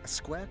symbol, a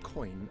square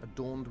coin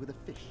adorned with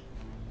a fish.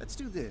 Let's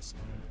do this.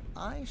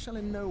 I shall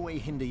in no way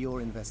hinder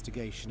your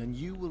investigation, and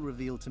you will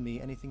reveal to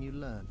me anything you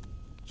learn.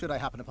 Should I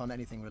happen upon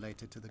anything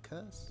related to the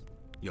curse?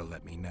 You'll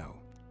let me know.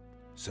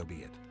 So be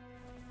it.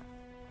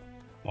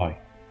 Bye.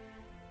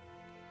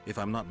 If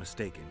I'm not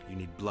mistaken, you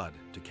need blood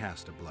to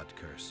cast a blood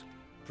curse.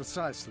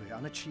 Precisely,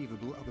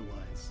 unachievable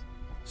otherwise.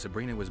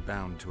 Sabrina was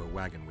bound to a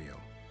wagon wheel.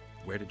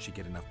 Where did she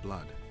get enough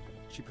blood?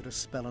 She put a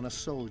spell on a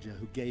soldier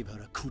who gave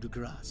her a coup de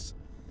grace.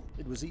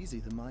 It was easy,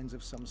 the minds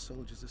of some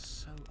soldiers are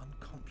so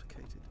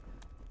uncomplicated.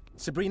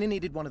 Sabrina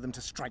needed one of them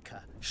to strike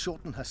her,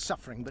 shorten her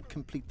suffering, but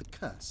complete the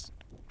curse.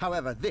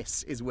 However,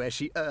 this is where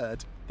she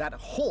erred. That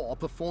whore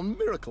performed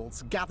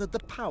miracles, gathered the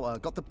power,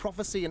 got the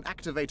prophecy and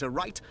activator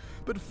right,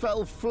 but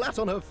fell flat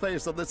on her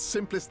face on the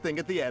simplest thing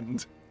at the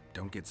end.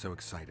 Don't get so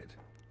excited.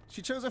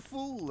 She chose a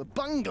fool, a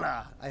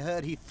bungler. I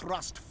heard he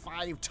thrust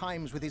 5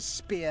 times with his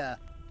spear,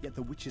 yet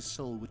the witch's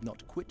soul would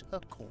not quit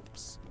her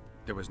corpse.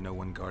 There was no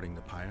one guarding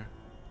the pyre?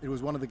 It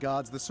was one of the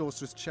guards the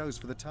sorceress chose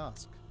for the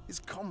task. His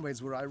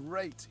comrades were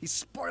irate. He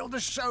spoiled the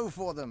show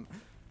for them.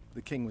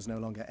 The king was no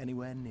longer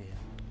anywhere near.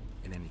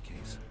 In any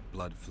case,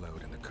 blood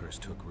flowed and the curse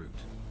took root.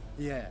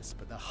 Yes,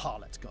 but the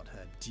harlot got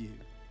her due.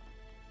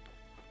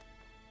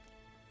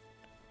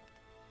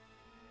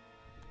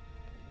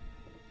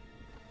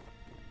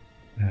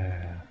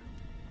 I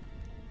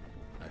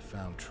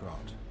found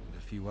Trot and a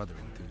few other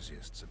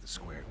enthusiasts of the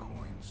square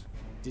coins.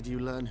 Did you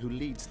learn who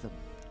leads them?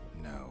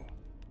 No.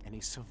 Any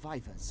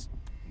survivors?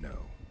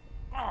 No.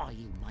 Oh,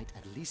 you might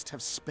at least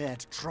have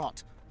spared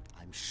Trot.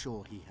 I'm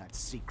sure he had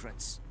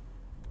secrets.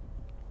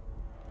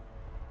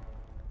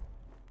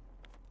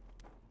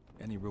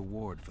 Any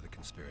reward for the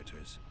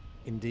conspirators?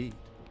 Indeed.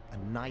 A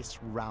nice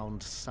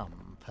round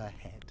sum per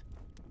head.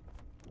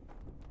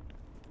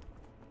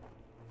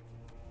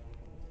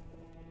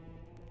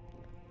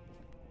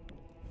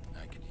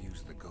 I could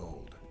use the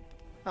gold.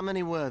 How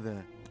many were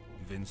there?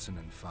 Vincent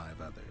and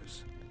 5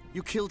 others.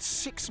 You killed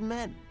 6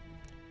 men.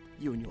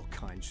 You and your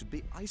kind should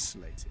be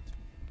isolated.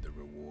 The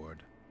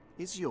reward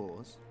is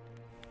yours.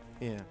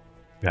 Here.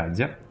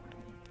 Grazie.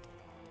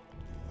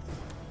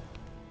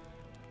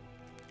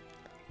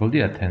 Vuol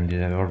dire attendi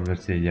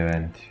l'evolversi degli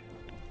eventi.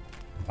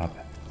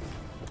 Vabbè.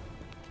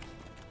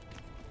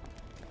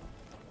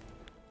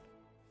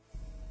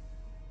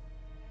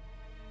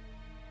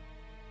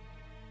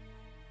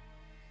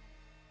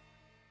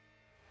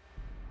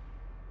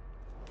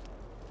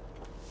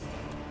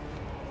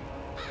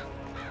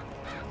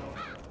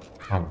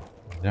 Allora,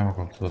 andiamo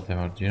col sotto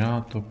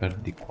emarginato per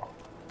di qua.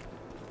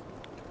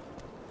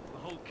 The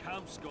whole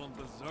camp's gone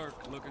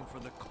berserk looking for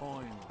the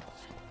coins.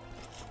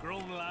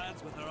 Grown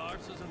lads with their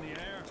arses in the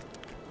air.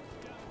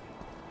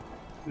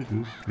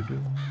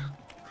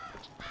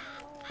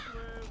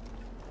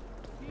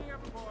 Here,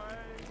 boy.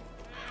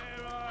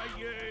 Where are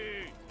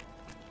you?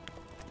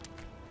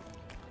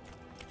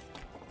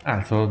 Ah,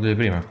 il solo di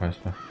prima è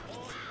questo.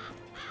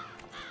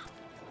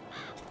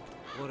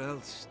 What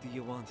else do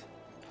you want?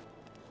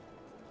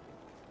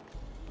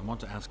 I want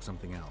to ask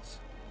something else.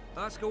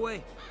 Ask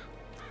away.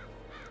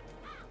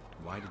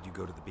 Why did you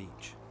go to the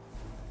beach?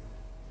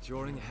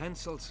 During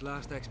Henselt's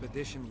last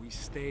expedition, we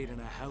stayed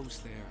in a house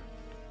there.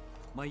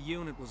 My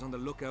unit was on the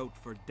lookout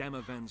for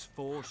Demaven's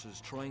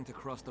forces trying to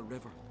cross the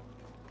river.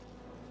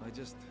 I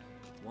just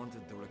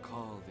wanted to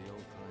recall the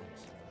old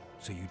times.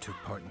 So you took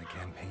part in the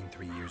campaign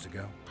 3 years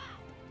ago?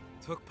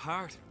 Took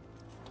part?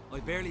 I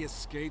barely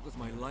escaped with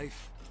my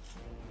life.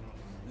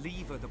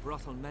 Leva, the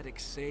brothel medic,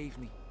 saved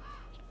me.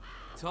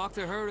 Talk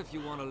to her if you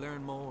want to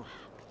learn more.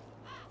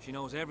 She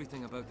knows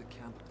everything about the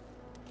camp.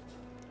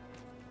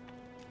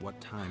 What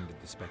time did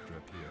the Spectre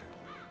appear?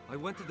 I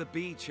went to the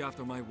beach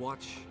after my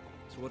watch,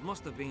 so it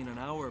must have been an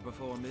hour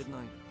before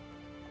midnight.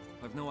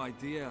 I've no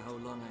idea how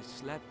long I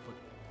slept, but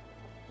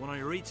when I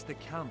reached the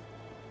camp,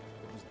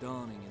 it was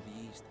dawning in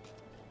the east.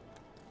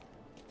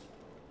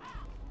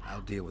 I'll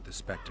deal with the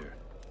Spectre,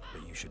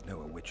 but you should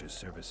know a witch's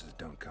services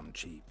don't come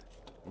cheap.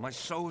 My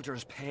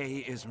soldier's pay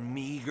is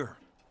meager.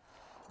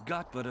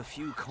 Got but a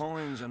few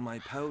coins in my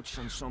pouch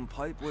and some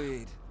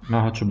pipeweed.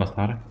 Ma faccio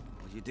bastare.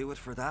 Will you do it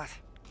for that?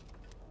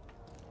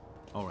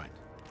 All right.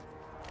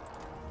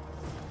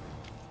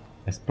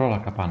 Esplora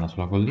la capanna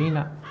sulla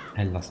collina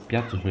e la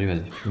spiaggia sulla riva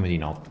del fiume di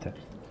notte.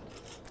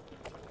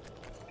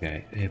 Ok,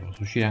 e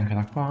posso uscire anche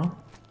da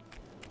qua?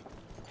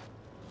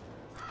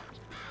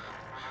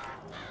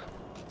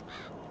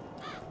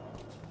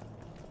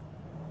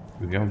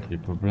 Più che altro il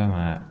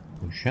problema è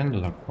uscendo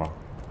da qua.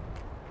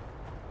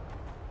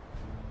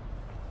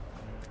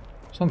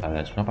 Posso andare da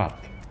nessuna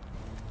parte.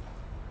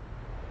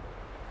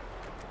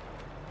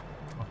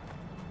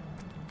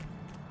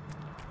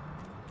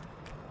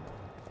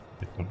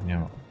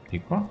 Ritorniamo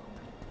di qua.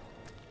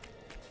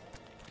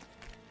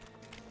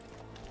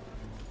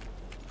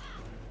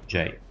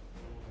 J.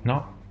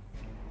 No.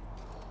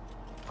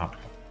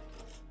 Ah.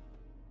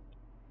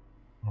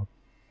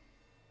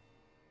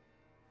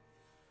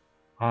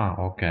 Ah,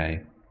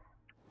 ok.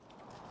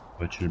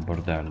 Poi c'è il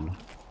bordello.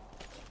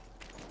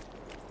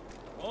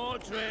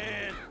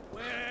 Audrey,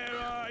 where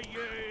are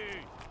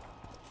you?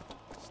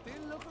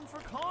 Still looking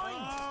for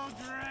coins.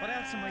 What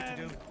else am I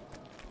to do?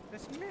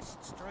 This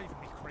mist's driving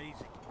me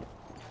crazy.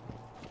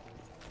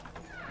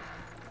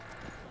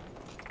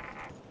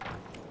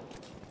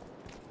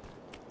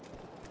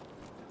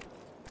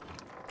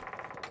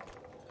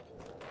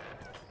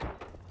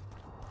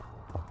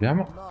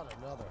 Abbiamo. Not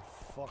another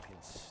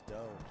fucking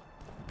stone.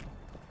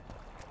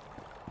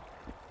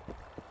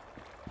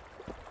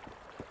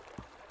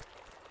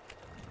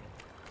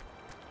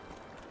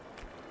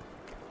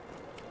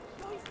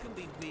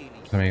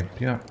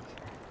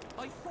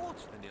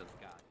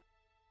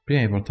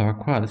 Prima mi portava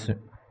qua, adesso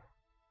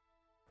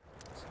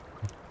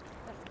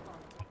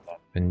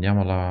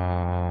vendiamo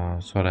la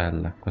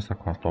sorella. Questa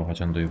qua stavo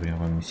facendo io prima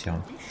come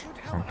missione.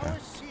 Ok.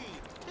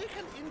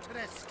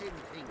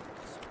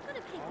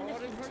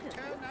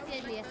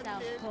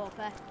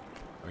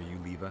 Are you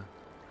Leva?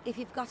 If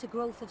you've got a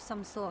growth of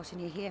some sort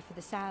and you're here for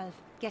the salve,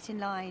 get in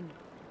line.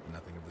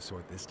 Nothing of the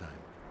sort this time.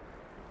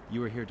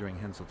 You were here during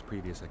Henselt's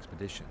previous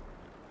expedition.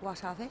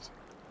 What of it?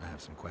 I have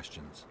some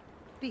questions.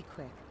 Be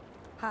quick.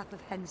 Half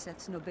of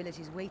Henselt's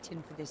nobility's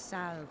waiting for this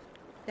salve.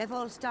 They've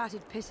all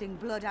started pissing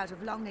blood out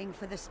of longing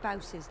for the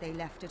spouses they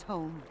left at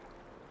home.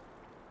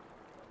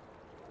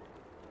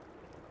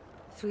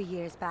 3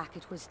 years back,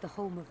 it was the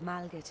home of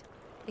Malgat,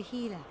 a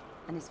healer,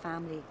 and his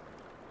family.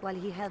 While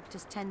he helped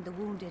us tend the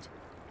wounded,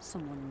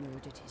 someone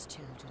murdered his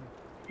children.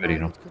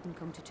 Malgat couldn't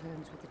come to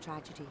terms with the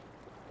tragedy,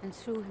 and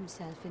threw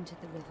himself into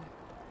the river.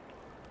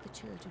 The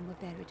children were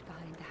buried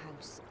behind the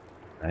house.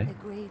 Their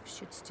graves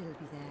should still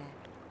be there.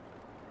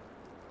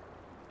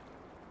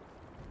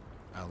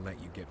 I'll let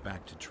you get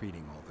back to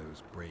treating all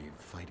those brave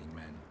fighting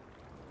men.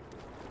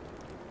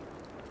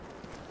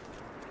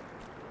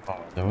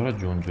 Oh, devo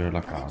raggiungere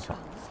la casa.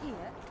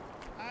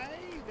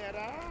 Aye, there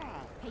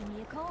are. Pay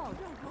me a call.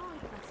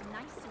 That's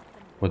nice of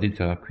them.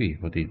 Ipotizza da qui,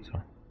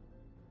 ipotizza.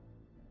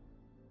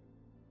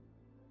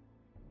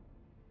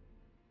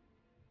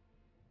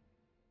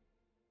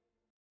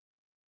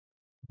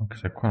 Anche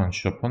se qua non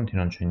ci sono ponti,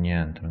 non c'è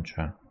niente, non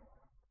c'è.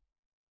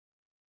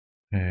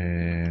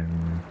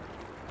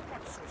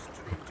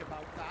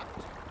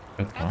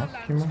 Aspetta un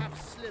attimo.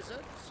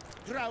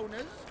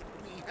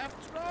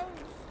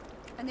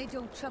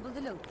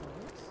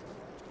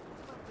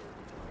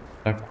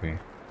 Da qui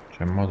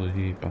c'è modo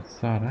di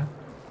passare?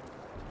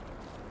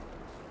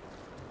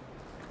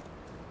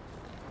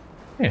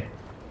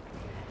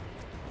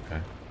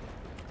 Ok.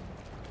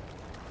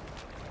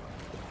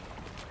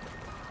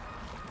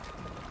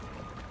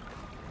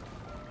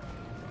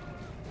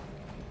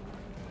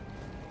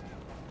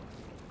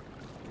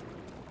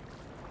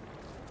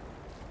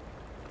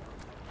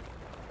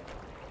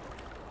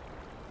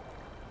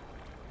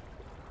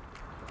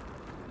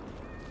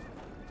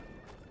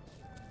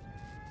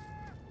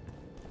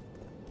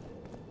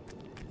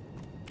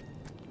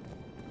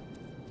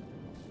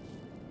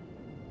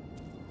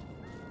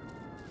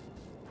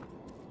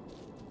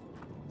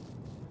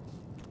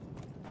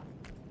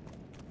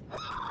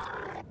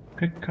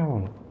 Che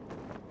cavolo?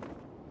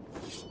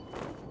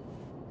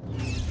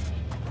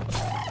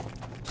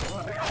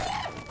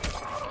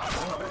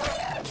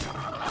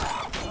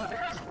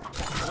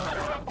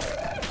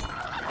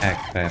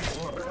 Ecco.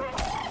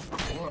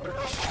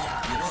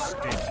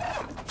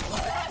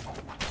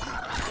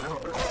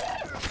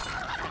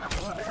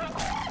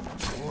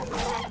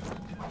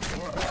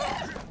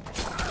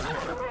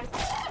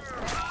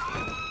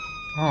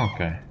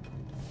 Ok.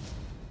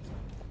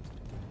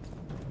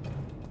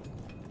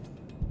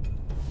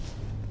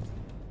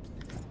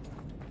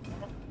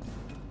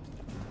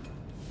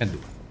 E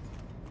due.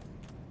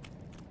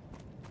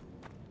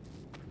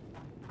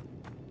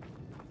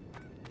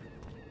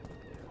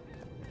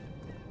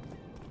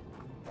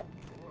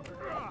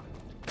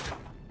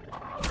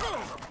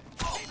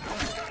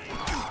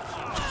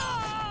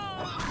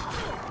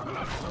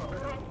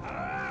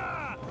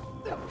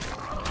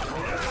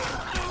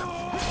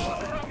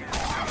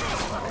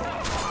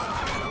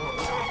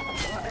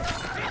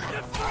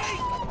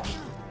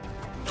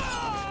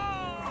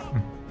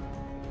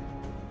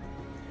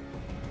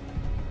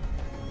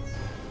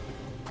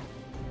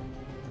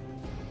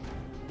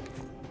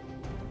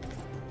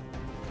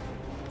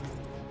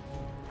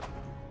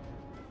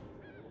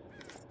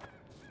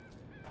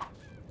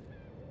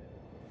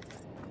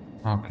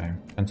 Ok,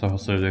 pensavo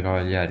fossero i due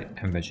cavalieri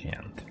e invece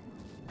niente.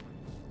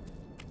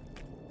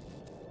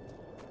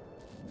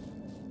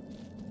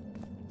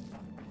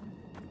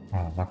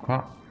 Allora, da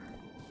qua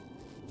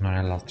non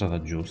è la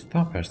strada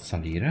giusta per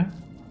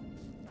salire.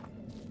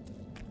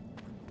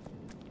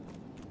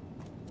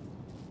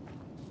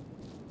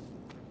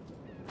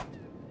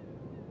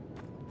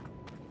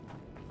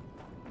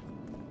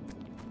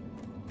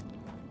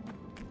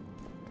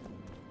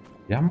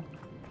 Vediamo.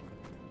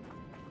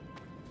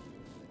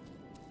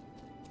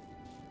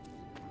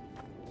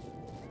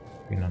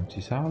 Qui non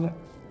si sale.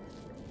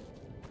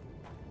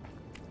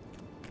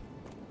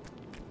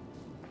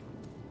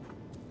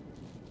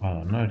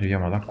 Allora, noi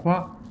arriviamo da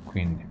qua,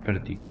 quindi per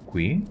di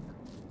qui.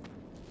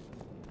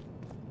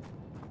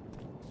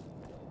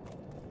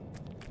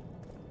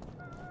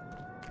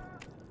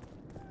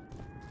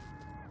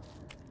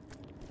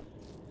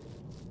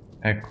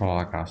 Eccola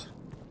la casa.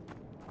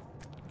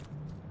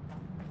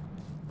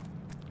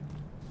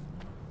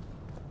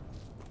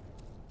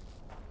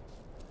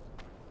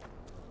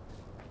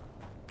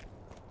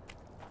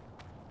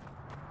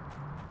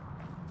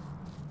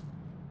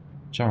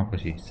 Facciamo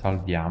così,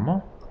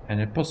 salviamo e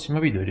nel prossimo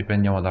video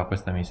riprendiamo da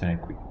questa missione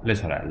qui, le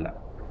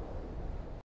sorelle.